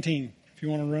 17. If you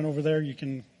want to run over there, you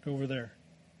can go over there.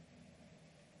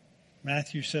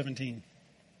 Matthew 17.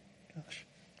 Gosh.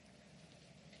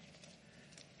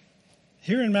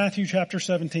 Here in Matthew chapter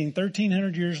 17,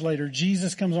 1,300 years later,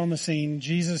 Jesus comes on the scene.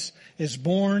 Jesus is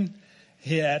born.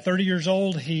 At 30 years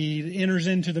old, he enters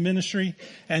into the ministry.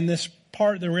 And this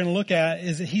part that we're going to look at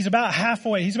is that he's about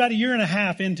halfway. He's about a year and a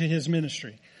half into his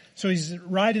ministry. So he's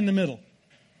right in the middle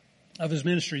of his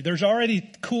ministry. There's already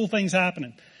cool things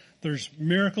happening. There's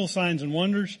miracles, signs, and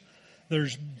wonders.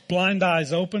 There's blind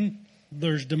eyes open.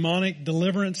 There's demonic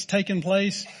deliverance taking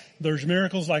place. There's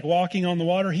miracles like walking on the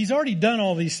water. He's already done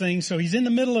all these things, so he's in the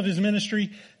middle of his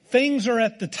ministry. Things are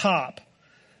at the top.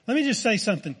 Let me just say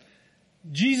something.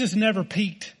 Jesus never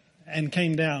peaked and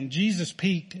came down. Jesus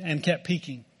peaked and kept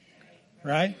peaking,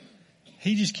 right?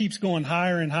 He just keeps going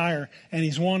higher and higher, and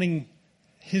he's wanting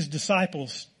his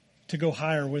disciples to go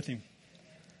higher with him.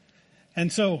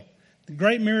 And so, the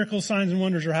great miracles, signs, and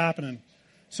wonders are happening.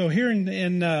 So here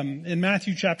in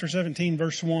Matthew chapter 17,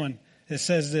 verse 1, it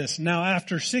says this, now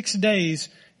after 6 days,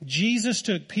 Jesus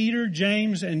took Peter,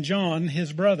 James, and John,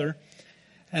 his brother,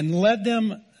 and led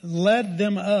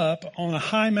them up on a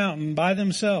high mountain by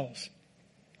themselves.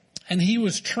 And he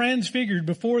was transfigured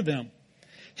before them.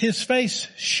 His face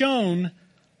shone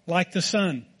like the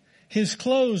sun. His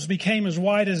clothes became as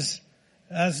white as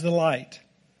the light.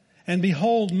 And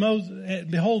behold,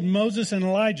 Moses and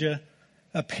Elijah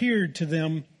appeared to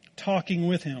them talking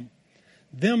with him.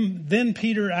 Then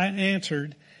Peter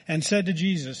answered and said to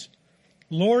Jesus,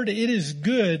 Lord, it is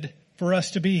good for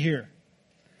us to be here.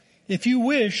 If you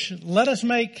wish, let us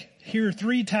make here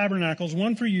 3 tabernacles,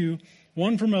 one for you,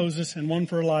 one for Moses, and one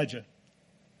for Elijah.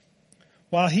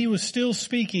 While he was still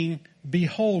speaking,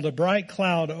 behold, a bright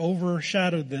cloud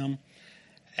overshadowed them,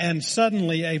 and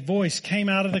suddenly a voice came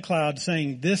out of the cloud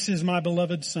saying, this is my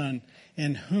beloved Son,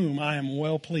 in whom I am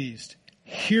well pleased.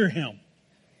 Hear him.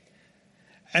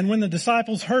 And when the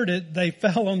disciples heard it, they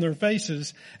fell on their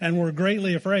faces and were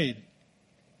greatly afraid.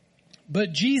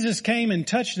 But Jesus came and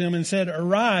touched them and said,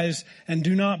 arise and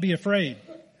do not be afraid.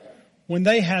 When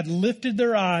they had lifted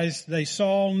their eyes, they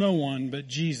saw no one but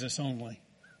Jesus only.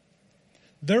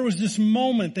 There was this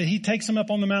moment that he takes them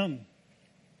up on the mountain.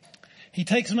 He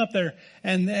takes them up there,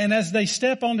 and as they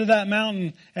step onto that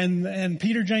mountain, and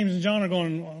Peter, James, and John are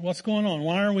going, what's going on?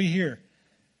 Why are we here?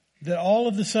 That all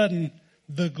of a sudden,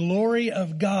 the glory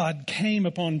of God came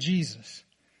upon Jesus.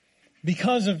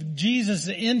 Because of Jesus'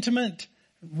 intimate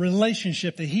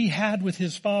relationship that he had with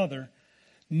his Father,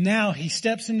 now he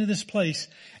steps into this place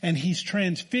and he's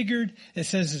transfigured. It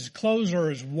says his clothes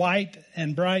are as white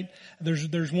and bright.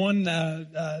 There's one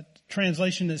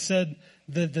translation that said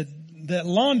that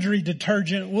laundry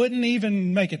detergent wouldn't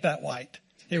even make it that white.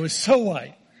 It was so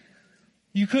white.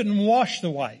 You couldn't wash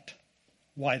the white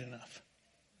enough.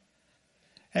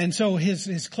 And so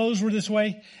his clothes were this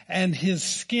way, and his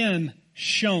skin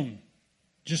shone,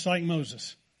 just like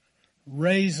Moses.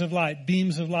 Rays of light,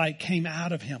 beams of light came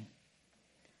out of him.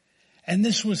 And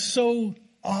this was so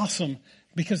awesome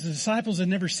because the disciples had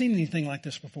never seen anything like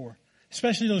this before.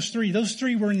 Especially those 3. Those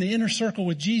 3 were in the inner circle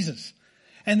with Jesus.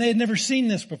 And they had never seen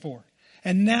this before.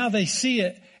 And now they see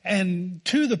it, and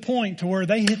to the point to where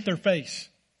they hit their face.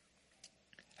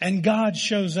 And God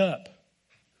shows up.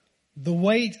 The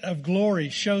weight of glory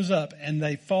shows up, and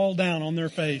they fall down on their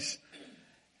face.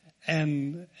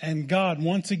 And God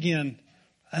once again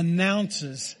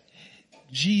announces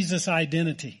Jesus'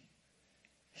 identity.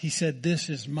 He said, this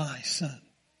is my Son,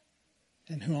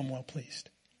 in whom I'm well pleased.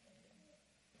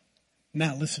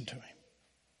 Now listen to him.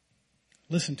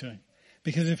 Listen to him.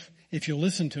 Because if you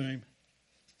listen to him,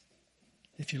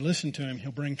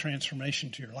 he'll bring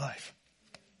transformation to your life.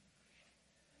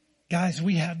 Guys,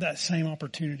 we have that same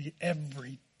opportunity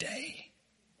every day.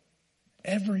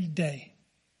 Every day.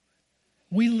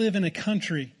 We live in a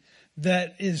country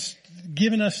that is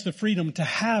giving us the freedom to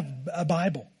have a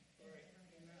Bible.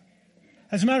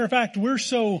 As a matter of fact, we're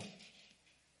so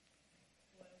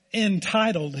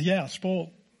entitled. Yeah,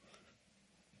 spoiled.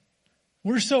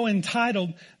 We're so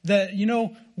entitled that,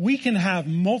 we can have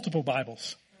multiple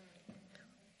Bibles.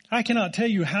 I cannot tell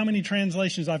you how many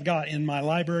translations I've got in my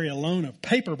library alone of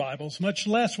paper Bibles, much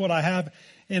less what I have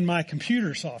in my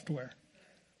computer software.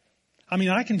 I mean,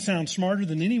 I can sound smarter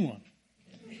than anyone.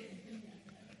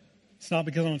 It's not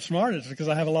because I'm smart, it's because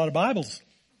I have a lot of Bibles.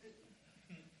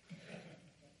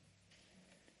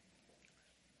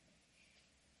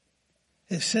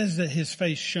 It says that his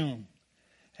face shone.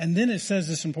 And then it says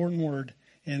this important word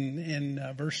in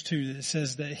verse 2 that it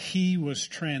says that he was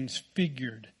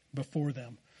transfigured before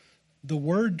them. The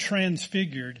word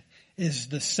transfigured is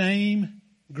the same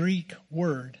Greek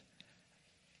word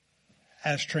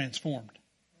as transformed.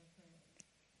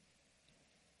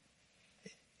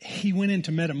 He went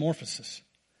into metamorphosis.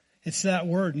 It's that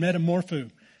word, metamorpho.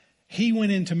 He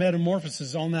went into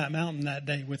metamorphosis on that mountain that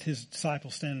day with his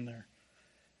disciples standing there.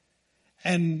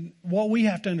 And what we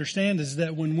have to understand is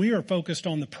that when we are focused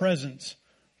on the presence,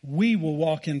 we will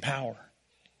walk in power.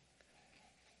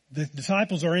 The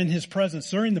disciples are in his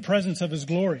presence. They're in the presence of his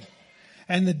glory.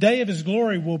 And the day of his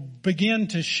glory will begin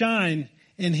to shine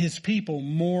in his people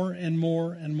more and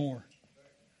more and more.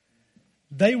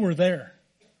 They were there.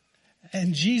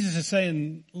 And Jesus is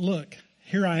saying, look,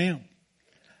 here I am.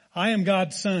 I am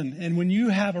God's son. And when you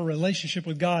have a relationship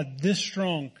with God this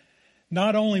strong,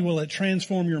 not only will it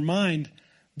transform your mind,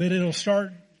 but it'll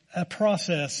start a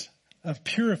process of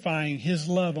purifying his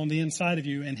love on the inside of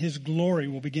you, and his glory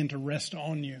will begin to rest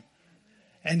on you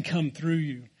and come through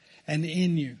you and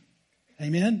in you.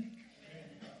 Amen?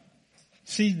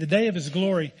 See, the day of his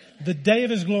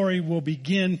glory will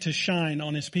begin to shine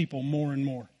on his people more and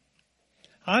more.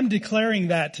 I'm declaring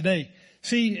that today.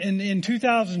 See, in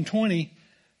 2020,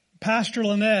 Pastor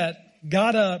Lynette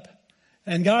got up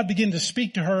and God began to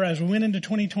speak to her as we went into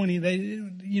 2020.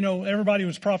 Everybody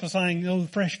was prophesying,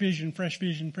 fresh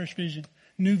vision,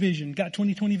 new vision, got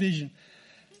 2020 vision.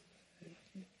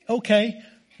 Okay.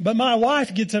 But my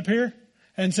wife gets up here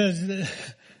and says,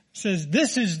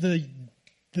 this is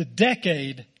the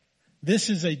decade. This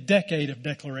is a decade of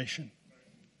declaration.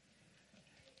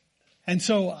 And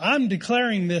so I'm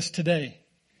declaring this today.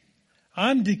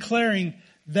 I'm declaring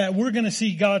that we're going to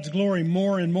see God's glory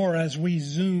more and more as we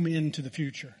zoom into the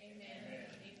future.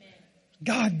 Amen.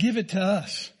 God, give it to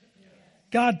us.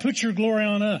 God, put your glory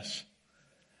on us.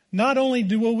 Not only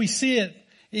will we see it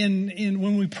in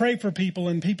when we pray for people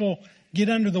and people get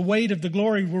under the weight of the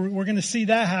glory, we're going to see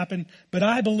that happen. But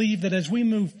I believe that as we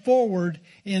move forward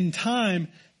in time,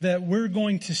 that we're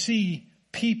going to see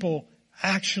people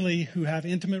actually who have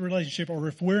intimate relationship, or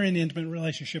if we're in intimate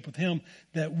relationship with him,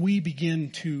 that we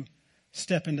begin to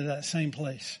step into that same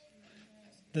place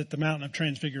that the mountain of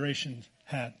transfiguration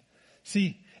had.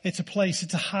 See, it's a place,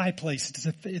 it's a high place,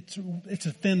 it's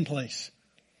a thin place.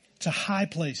 It's a high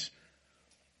place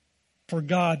for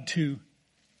God to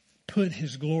put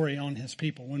his glory on his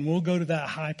people. When we'll go to that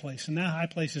high place, and that high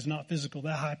place is not physical,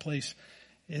 that high place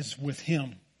is with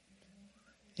him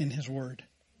in his word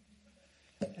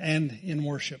and in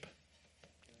worship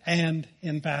and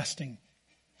in fasting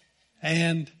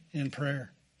and in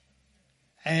prayer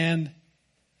and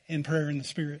in prayer in the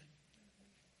Spirit.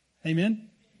 Amen?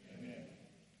 Amen.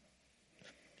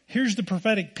 Here's the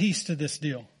prophetic piece to this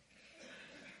deal.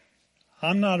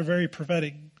 I'm not a very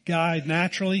prophetic guy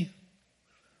naturally,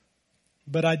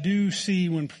 but I do see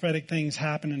when prophetic things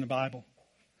happen in the Bible.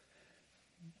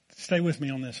 Stay with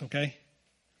me on this, okay?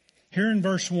 Here in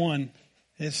verse 1,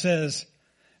 it says,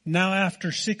 "Now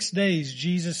after 6 days,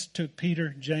 Jesus took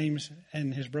Peter, James,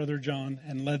 and his brother John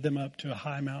and led them up to a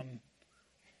high mountain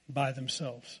by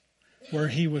themselves, where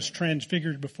he was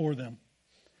transfigured before them."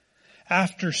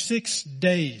 After 6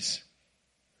 days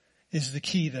is the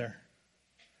key there.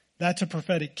 That's a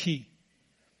prophetic key.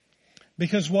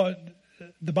 Because what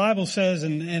the Bible says,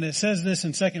 and it says this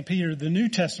in 2 Peter, the New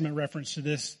Testament reference to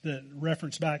this, that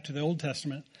reference back to the Old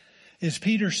Testament, is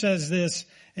Peter says this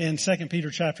in 2 Peter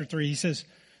chapter 3. He says,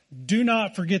 "Do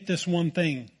not forget this one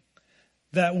thing,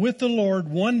 that with the Lord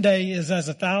 1 day is as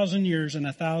 1,000 years, and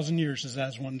 1,000 years is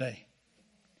as 1 day."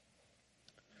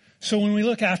 So when we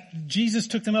look after, Jesus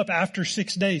took them up after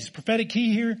 6 days. Prophetic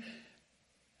key here,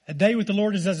 a day with the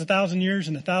Lord is as 1,000 years,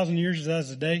 and 1,000 years is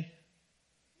as a day.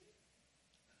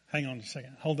 Hang on a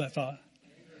second. Hold that thought.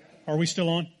 Are we still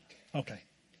on? Okay.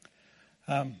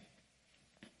 The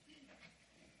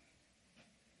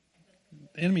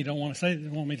enemy don't want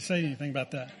me to say anything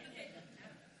about that.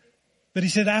 But he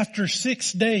said after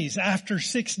 6 days,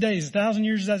 1,000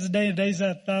 years, that's a day, a day's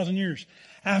 1,000 years.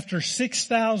 After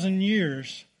 6,000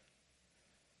 years,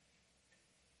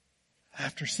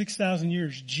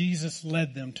 Jesus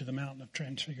led them to the mountain of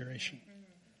transfiguration.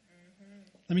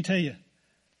 Let me tell you,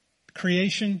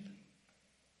 creation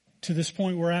to this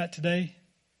point we're at today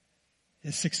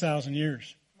is 6,000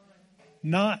 years.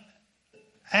 Not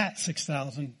at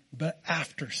 6,000, but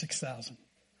after 6,000.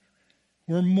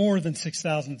 We're more than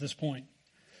 6,000 at this point.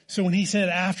 So when he said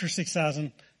after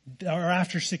 6,000 or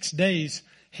after 6 days,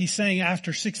 he's saying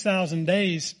after 6,000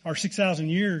 days or 6,000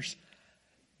 years,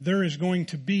 there is going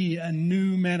to be a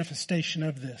new manifestation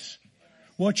of this.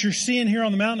 What you're seeing here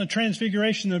on the mountain of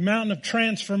transfiguration, the mountain of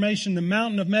transformation, the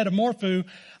mountain of metamorpho,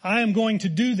 I am going to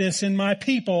do this in my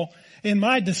people, in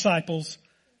my disciples,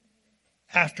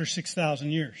 after 6,000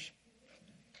 years.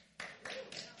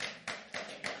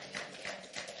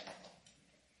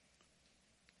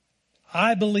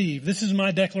 I believe, this is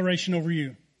my declaration over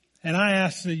you, and I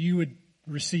ask that you would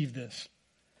receive this.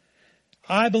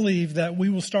 I believe that we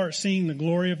will start seeing the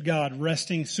glory of God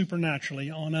resting supernaturally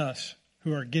on us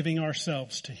who are giving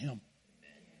ourselves to Him.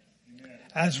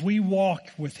 As we walk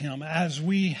with Him, as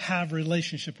we have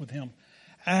relationship with Him,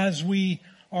 as we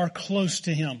are close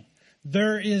to Him,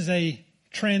 there is a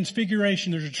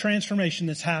transfiguration, there's a transformation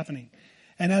that's happening.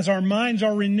 And as our minds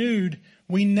are renewed,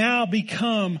 we now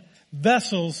become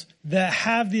vessels that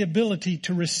have the ability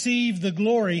to receive the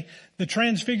glory, the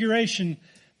transfiguration,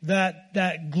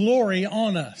 that glory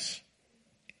on us,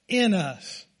 in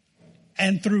us,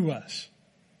 and through us.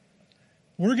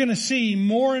 We're going to see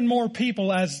more and more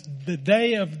people as the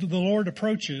day of the Lord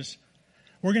approaches.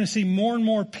 We're going to see more and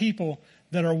more people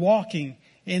that are walking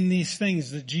in these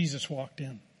things that Jesus walked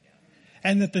in.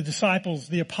 And that the disciples,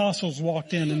 the apostles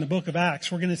walked in the book of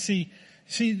Acts. We're going to see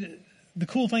the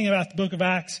cool thing about the book of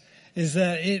Acts is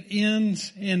that it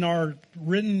ends in our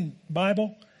written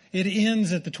Bible. It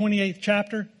ends at the 28th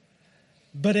chapter,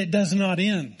 but it does not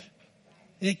end.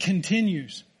 It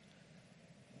continues.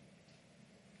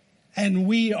 And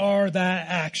we are that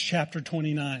Acts chapter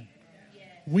 29.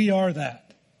 We are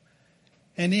that.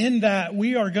 And in that,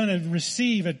 we are going to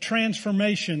receive a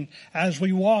transformation as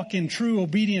we walk in true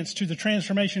obedience to the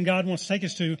transformation God wants to take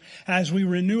us to. As we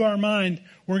renew our mind,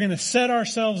 we're going to set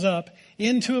ourselves up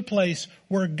into a place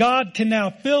where God can now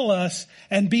fill us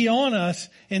and be on us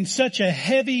in such a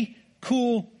heavy,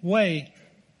 cool way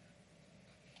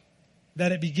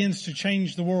that it begins to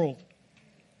change the world.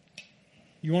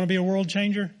 You want to be a world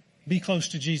changer? Be close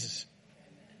to Jesus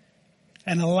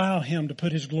and allow Him to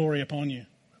put His glory upon you.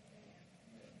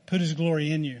 Put His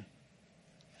glory in you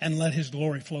and let His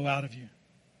glory flow out of you.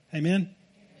 Amen?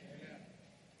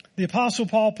 The Apostle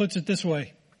Paul puts it this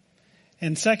way.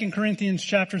 In 2 Corinthians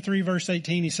chapter 3 verse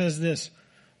 18, he says this,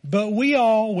 "But we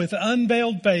all with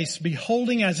unveiled face,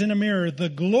 beholding as in a mirror the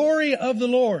glory of the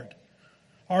Lord,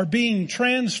 are being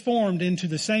transformed into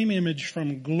the same image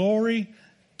from glory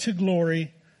to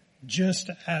glory, just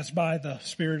as by the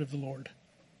Spirit of the Lord."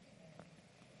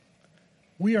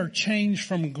 We are changed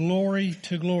from glory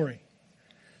to glory.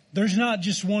 There's not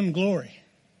just one glory.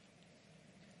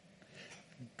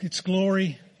 It's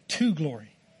glory to glory.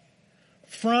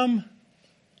 From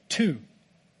to.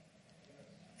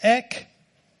 Ek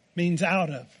means out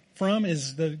of. From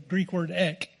is the Greek word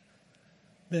ek,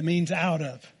 that means out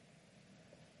of.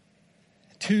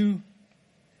 To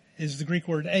is the Greek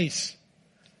word eis,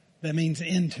 that means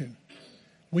into.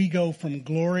 We go from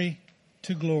glory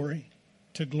to glory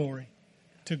to glory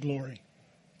to glory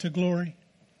to glory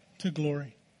to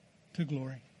glory to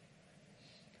glory.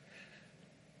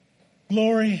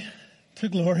 Glory to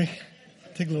glory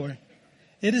to glory.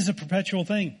 It is a perpetual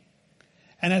thing.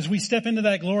 And as we step into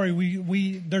that glory,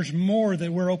 there's more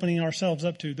that we're opening ourselves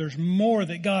up to. There's more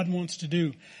that God wants to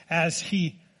do as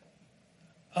He,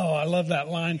 I love that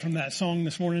line from that song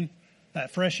this morning, that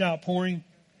fresh outpouring,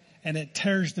 and it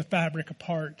tears the fabric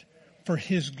apart for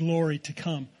His glory to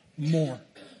come. More,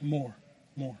 more,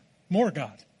 more, more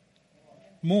God,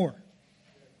 more.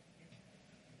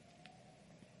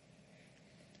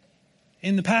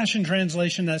 In the Passion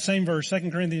Translation, that same verse,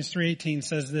 2 Corinthians 3:18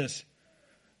 says this,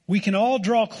 "We can all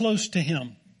draw close to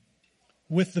Him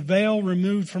with the veil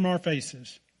removed from our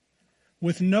faces.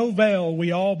 With no veil,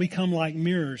 we all become like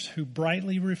mirrors who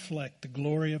brightly reflect the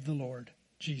glory of the Lord,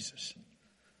 Jesus."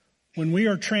 When we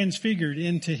are transfigured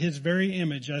into His very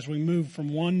image as we move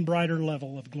from one brighter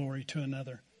level of glory to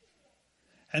another.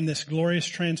 And this glorious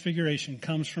transfiguration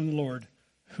comes from the Lord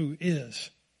who is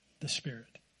the Spirit.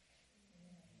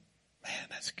 Man,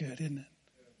 that's good, isn't it?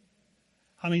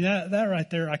 I mean, that right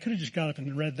there, I could have just got up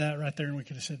and read that right there and we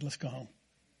could have said, let's go home.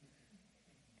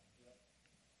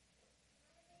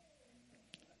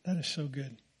 That is so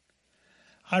good.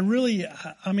 I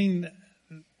mean,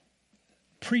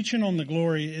 preaching on the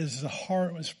glory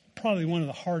was probably one of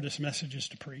the hardest messages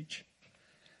to preach.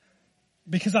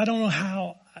 Because I don't know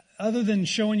how, other than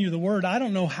showing you the word, I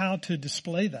don't know how to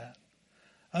display that.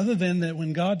 Other than that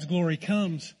when God's glory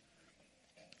comes,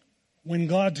 when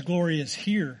God's glory is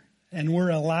here, and we're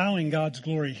allowing God's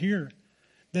glory here,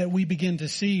 that we begin to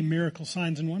see miracle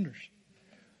signs and wonders.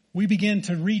 We begin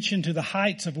to reach into the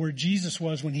heights of where Jesus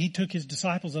was when he took his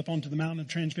disciples up onto the mountain of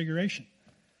transfiguration.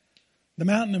 The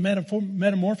mountain of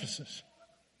metamorphosis.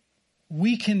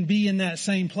 We can be in that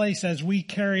same place as we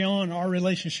carry on our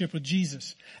relationship with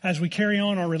Jesus, as we carry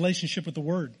on our relationship with the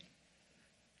Word.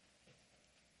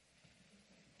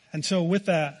 And so with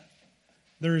that,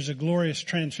 there is a glorious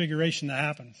transfiguration that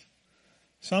happens.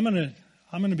 So I'm going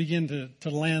to begin to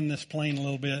land this plane a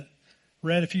little bit.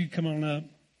 Red, if you come on up.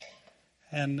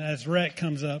 And as Rhett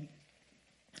comes up,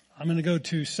 I'm going to go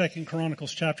to 2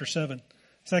 Chronicles chapter 7.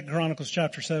 2 Chronicles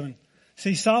chapter 7.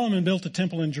 See, Solomon built a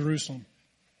temple in Jerusalem.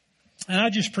 And I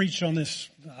just preached on this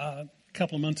a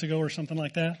couple of months ago or something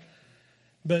like that.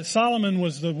 But Solomon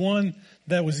was the one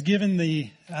that was given the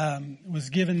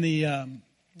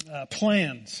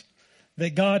plans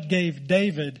that God gave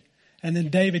David, and then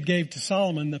David gave to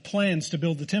Solomon the plans to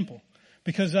build the temple.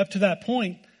 Because up to that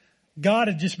point, God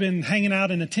had just been hanging out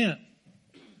in a tent.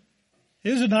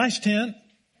 It was a nice tent.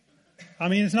 I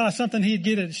mean, it's not something he'd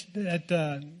get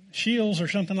at Shields or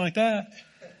something like that.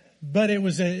 But it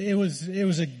was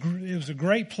a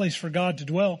great place for God to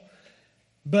dwell.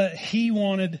 But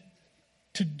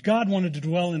God wanted to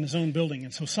dwell in his own building.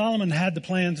 And so Solomon had the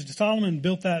plans. Solomon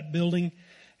built that building,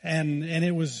 and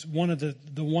it was one of the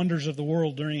wonders of the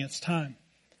world during its time.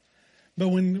 But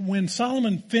when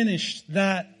Solomon finished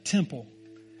that temple,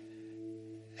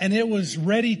 and it was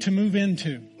ready to move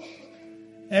into,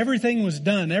 everything was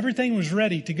done. Everything was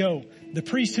ready to go. The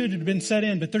priesthood had been set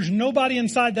in, but there's nobody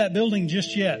inside that building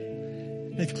just yet.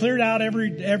 They've cleared out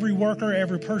every worker,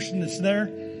 every person that's there,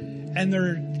 and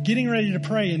they're getting ready to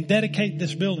pray and dedicate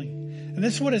this building. And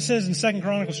this is what it says in 2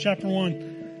 Chronicles chapter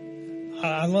 1.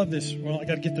 I love this. Well, I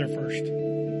got to get there first.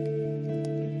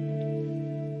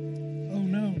 Oh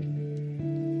no.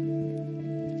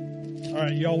 All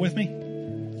right, y'all with me?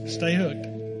 Stay hooked.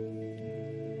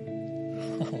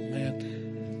 Oh man.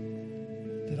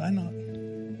 Did I not?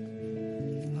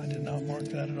 I did not mark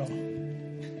that at all.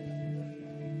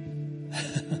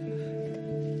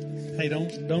 Hey,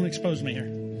 don't expose me here.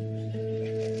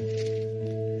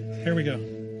 Here we go.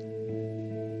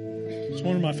 It's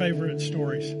one of my favorite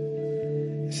stories.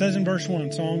 It says in verse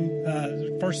 1, Psalm,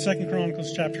 2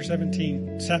 Chronicles chapter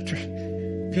 17,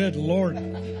 good Lord. 2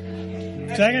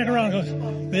 Chronicles,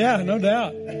 yeah, no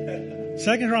doubt.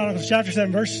 2 Chronicles chapter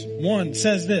 7 verse 1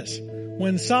 says this: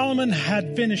 when Solomon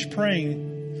had finished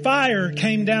praying, fire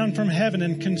came down from heaven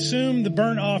and consumed the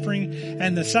burnt offering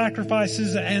and the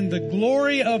sacrifices, and the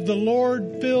glory of the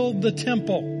Lord filled the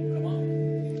temple.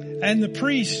 And the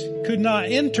priests could not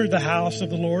enter the house of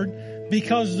the Lord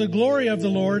because the glory of the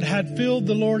Lord had filled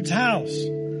the Lord's house.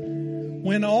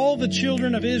 When all the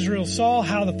children of Israel saw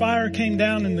how the fire came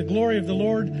down and the glory of the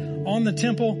Lord on the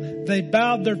temple, they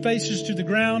bowed their faces to the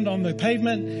ground on the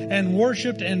pavement and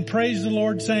worshiped and praised the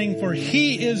Lord, saying, for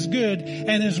he is good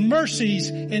and his mercies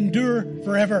endure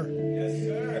forever. Yes,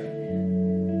 sir.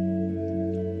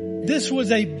 This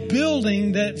was a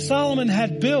building that Solomon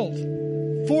had built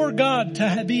for God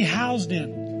to be housed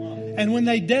in. And when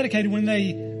they dedicated, when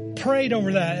they prayed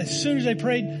over that, as soon as they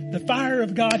prayed, the fire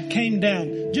of God came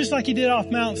down, just like he did off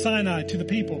Mount Sinai to the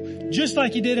people, just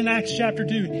like he did in Acts chapter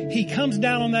 2. He comes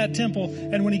down on that temple,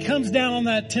 and when he comes down on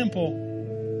that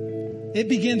temple, it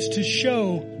begins to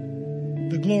show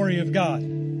the glory of God.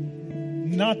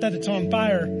 Not that it's on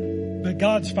fire, but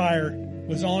God's fire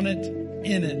was on it,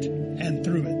 in it, and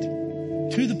through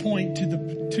it. To the point, to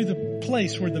the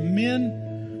place where the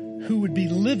men who would be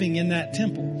living in that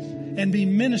temple and be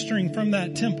ministering from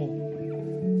that temple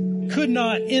could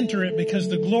not enter it because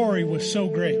the glory was so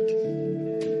great.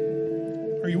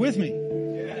 Are you with me?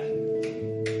 Yeah.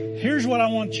 Here's what I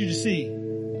want you to see,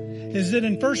 is that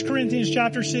in 1 Corinthians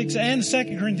chapter 6 and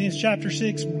 2 Corinthians chapter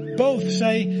 6 both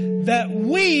say that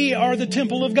we are the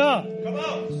temple of God. Come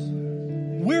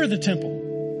on. We're the temple.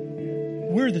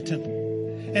 We're the temple.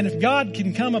 And if God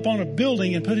can come upon a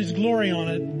building and put his glory on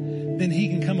it, then he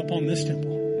can come upon this temple.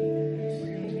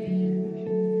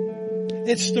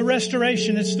 It's the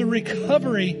restoration. It's the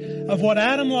recovery of what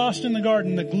Adam lost in the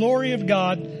garden, the glory of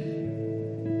God.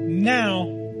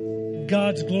 Now,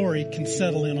 God's glory can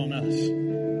settle in on us.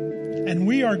 And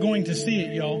we are going to see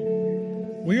it, y'all.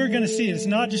 We are going to see it. It's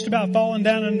not just about falling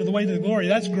down under the weight of the glory.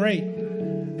 That's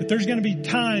great. But there's going to be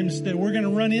times that we're going to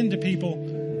run into people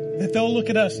that they'll look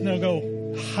at us and they'll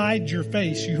go, hide your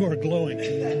face. You are glowing.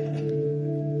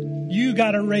 You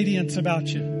got a radiance about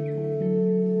you.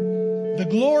 The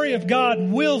glory of God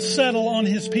will settle on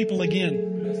His people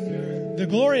again. The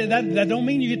glory, that don't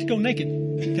mean you get to go naked.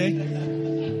 Okay?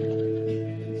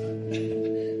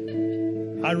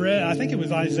 I think it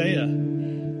was Isaiah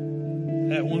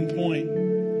at one point.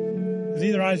 It was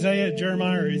either Isaiah,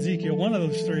 Jeremiah, or Ezekiel, one of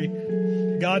those three.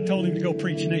 God told him to go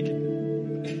preach naked.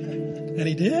 And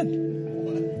he did.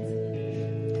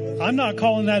 I'm not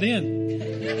calling that in.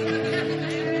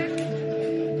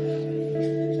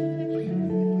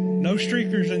 No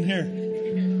streakers in here.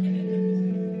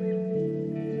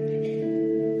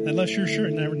 Unless you're sure.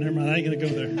 Never mind. I ain't going to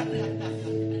go there.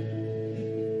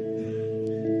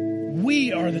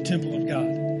 We are the temple of God.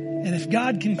 And if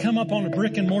God can come up on a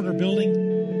brick and mortar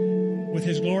building with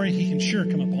His glory, He can sure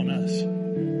come up on us.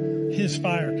 His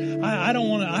fire. I don't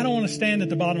want to stand at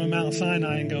the bottom of Mount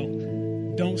Sinai and go,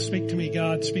 don't speak to me,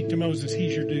 God. Speak to Moses.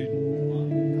 He's your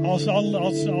dude.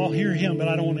 I'll hear him, but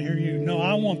I don't want to hear you. No,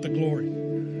 I want the glory.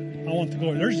 I want the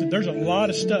glory. There's a lot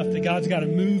of stuff that God's got to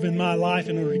move in my life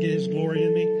in order to get His glory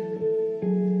in me.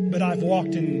 But I've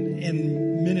walked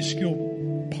in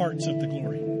minuscule parts of the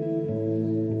glory.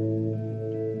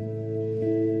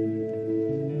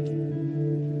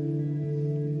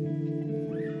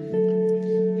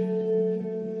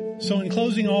 So in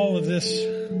closing all of this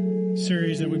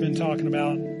series that we've been talking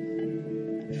about,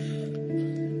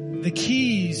 the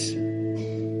keys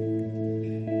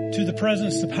to the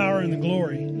presence, the power, and the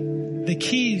glory, the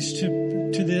keys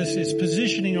to this is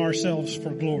positioning ourselves for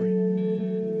glory.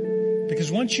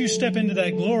 Because once you step into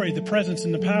that glory, the presence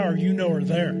and the power you know are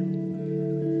there.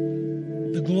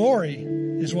 The glory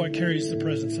is what carries the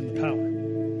presence and the power.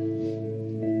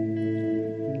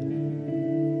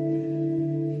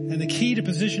 And the key to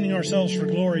positioning ourselves for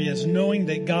glory is knowing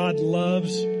that God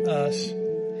loves us,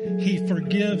 He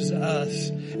forgives us,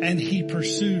 and He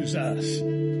pursues us.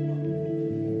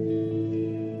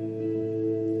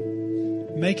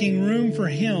 Making room for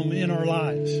Him in our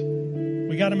lives.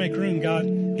 We got to make room,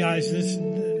 guys.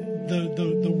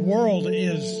 The world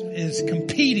is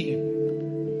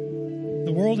competing.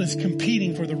 The world is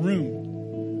competing for the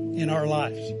room in our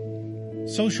lives.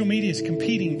 Social media is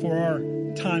competing for our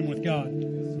time with God.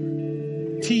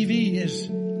 TV is,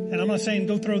 and I'm not saying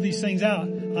go throw these things out.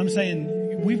 I'm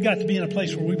saying we've got to be in a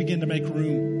place where we begin to make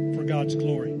room for God's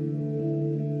glory.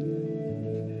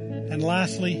 And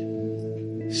lastly,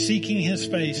 seeking His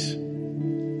face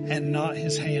and not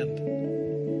His hand.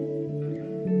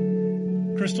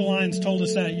 Crystal Lyons told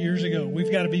us that years ago.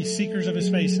 We've got to be seekers of His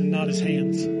face and not His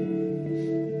hands.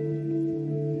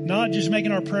 Not just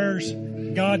making our prayers,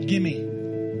 God, give me.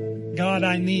 God,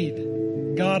 I need.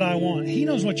 God, I want. He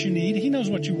knows what you need. He knows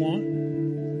what you want.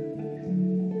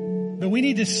 But we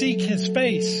need to seek His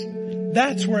face.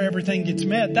 That's where everything gets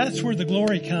met. That's where the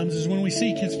glory comes, is when we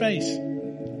seek His face.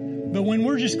 But when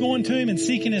we're just going to Him and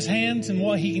seeking His hands and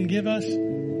what He can give us,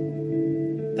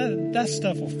 that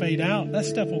stuff will fade out. That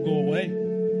stuff will go away.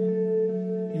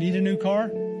 You need a new car?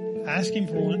 Ask Him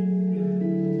for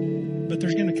one. But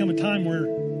there's going to come a time where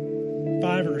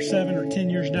 5 or 7 or 10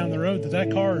 years down the road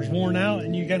that car is worn out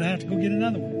and you're going to have to go get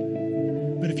another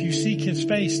one. But if you seek His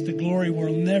face, the glory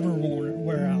will never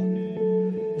wear out.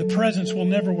 The presence will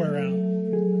never wear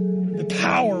out. The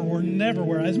power will never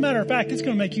wear out. As a matter of fact, it's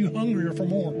going to make you hungrier for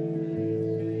more.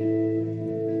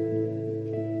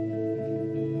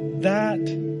 That,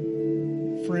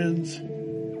 friends,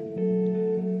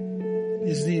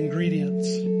 is the ingredients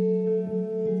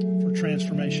for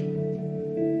transformation.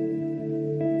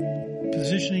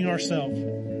 Positioning ourselves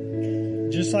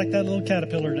just like that little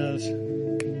caterpillar does. The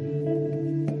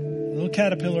little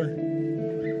caterpillar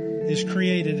is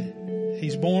created.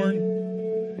 He's born.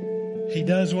 He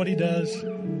does what he does.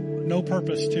 No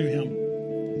purpose to him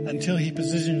until he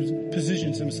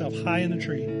positions himself high in the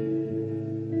tree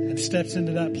and steps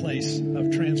into that place of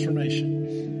transformation.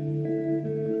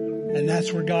 And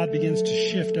that's where God begins to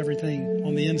shift everything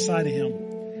on the inside of him.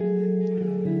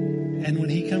 And when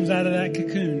he comes out of that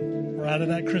cocoon or out of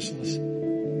that chrysalis,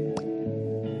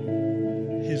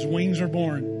 his wings are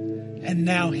born and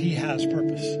now he has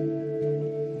purpose.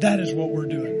 That is what we're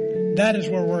doing. That is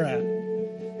where we're at.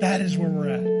 That is where we're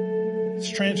at. It's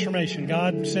transformation.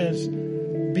 God says,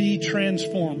 be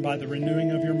transformed by the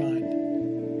renewing of your mind.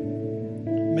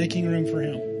 making room for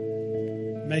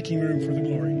Him, making room for the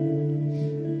glory.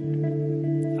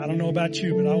 I don't know about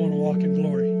you, but I want to walk in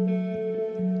glory.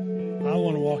 I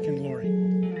want to walk in glory.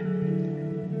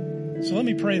 So let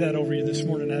me pray that over you this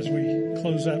morning as we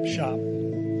close up shop.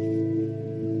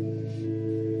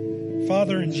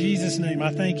 Father, in Jesus' name,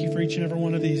 I thank you for each and every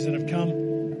one of these that have come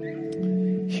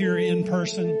here in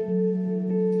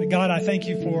person. But God, I thank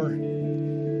you for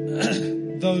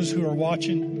those who are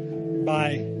watching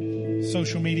by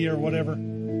social media or whatever.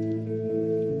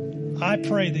 I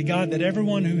pray that God, that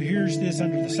everyone who hears this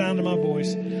under the sound of my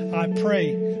voice, I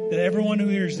pray that everyone who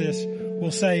hears this will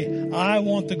say, I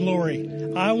want the glory.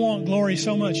 I want glory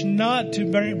so much, not to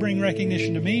bring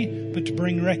recognition to me, but to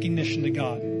bring recognition to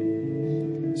God.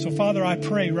 So Father, I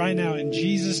pray right now in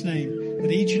Jesus' name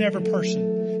that each and every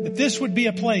person, that this would be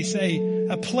a place,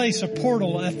 a place, a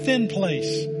portal, a thin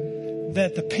place,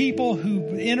 that the people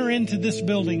who enter into this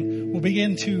building will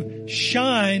begin to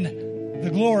shine the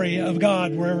glory of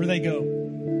God wherever they go.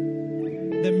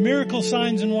 That miracle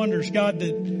signs and wonders, God,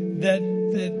 that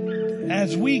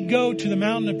as we go to the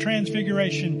mountain of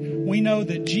transfiguration, we know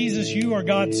that Jesus, you are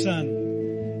God's Son.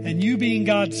 And you being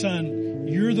God's Son,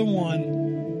 you're the one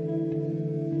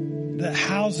that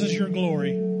houses your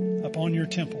glory upon your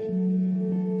temple.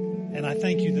 And I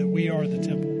thank you that we are the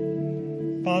temple.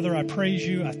 Father, I praise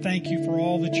you. I thank you for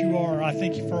all that you are. I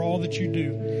thank you for all that you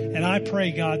do. And I pray,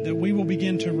 God, that we will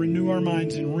begin to renew our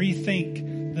minds and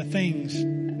rethink the things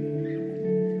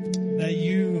that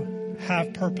you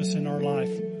have purpose in our life.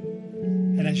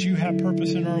 And as you have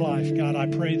purpose in our life, God, I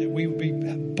pray that we would be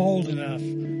bold enough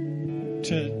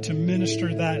to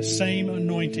minister that same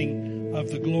anointing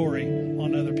of the glory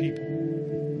on other people.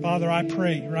 Father, I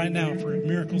pray right now for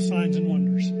miracle signs and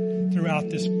wonders throughout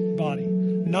this body.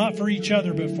 Not for each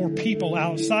other, but for people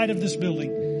outside of this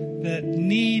building that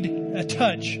need a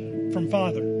touch from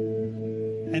Father.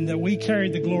 And that we carry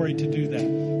the glory to do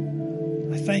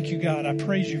that. I thank you, God. I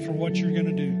praise you for what you're going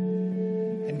to do.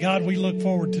 And God, we look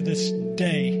forward to this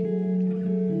day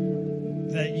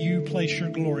that you place your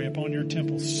glory upon your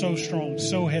temple. So strong,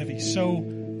 so heavy, so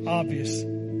obvious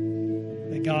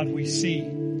that God, we see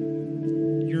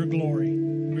your glory,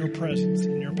 your presence,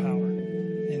 and your power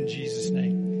in Jesus'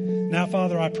 name. Now,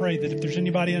 Father, I pray that if there's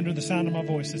anybody under the sound of my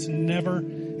voice that's never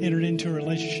entered into a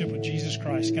relationship with Jesus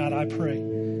Christ, God, I pray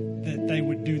that they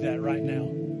would do that right now.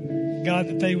 God,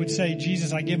 that they would say,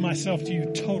 Jesus, I give myself to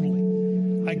you totally.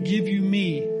 I give you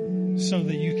me so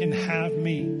that you can have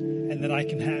me and that I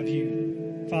can have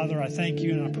you. Father, I thank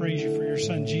you and I praise you for your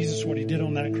Son, Jesus, what he did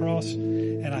on that cross.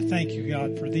 And I thank you,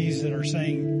 God, for these that are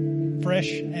saying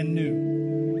fresh and new,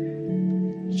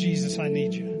 Jesus, I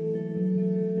need you.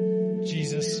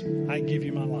 Jesus, I give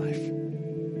you my life.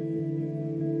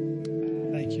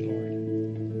 Thank you,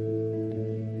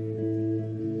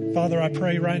 Lord. Father, I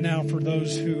pray right now for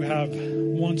those who have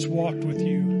once walked with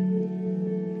you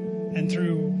and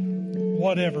through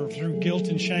guilt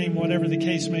and shame, whatever the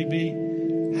case may be,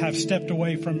 have stepped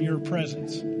away from your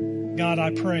presence. God,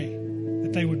 I pray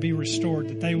that they would be restored,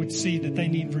 that they would see that they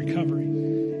need recovery,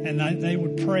 and that they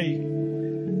would pray,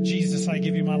 Jesus, I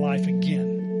give you my life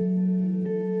again.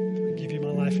 I give you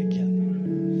my life again.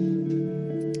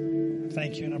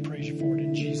 Thank you and I praise you for it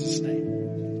in Jesus' name.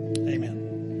 Amen.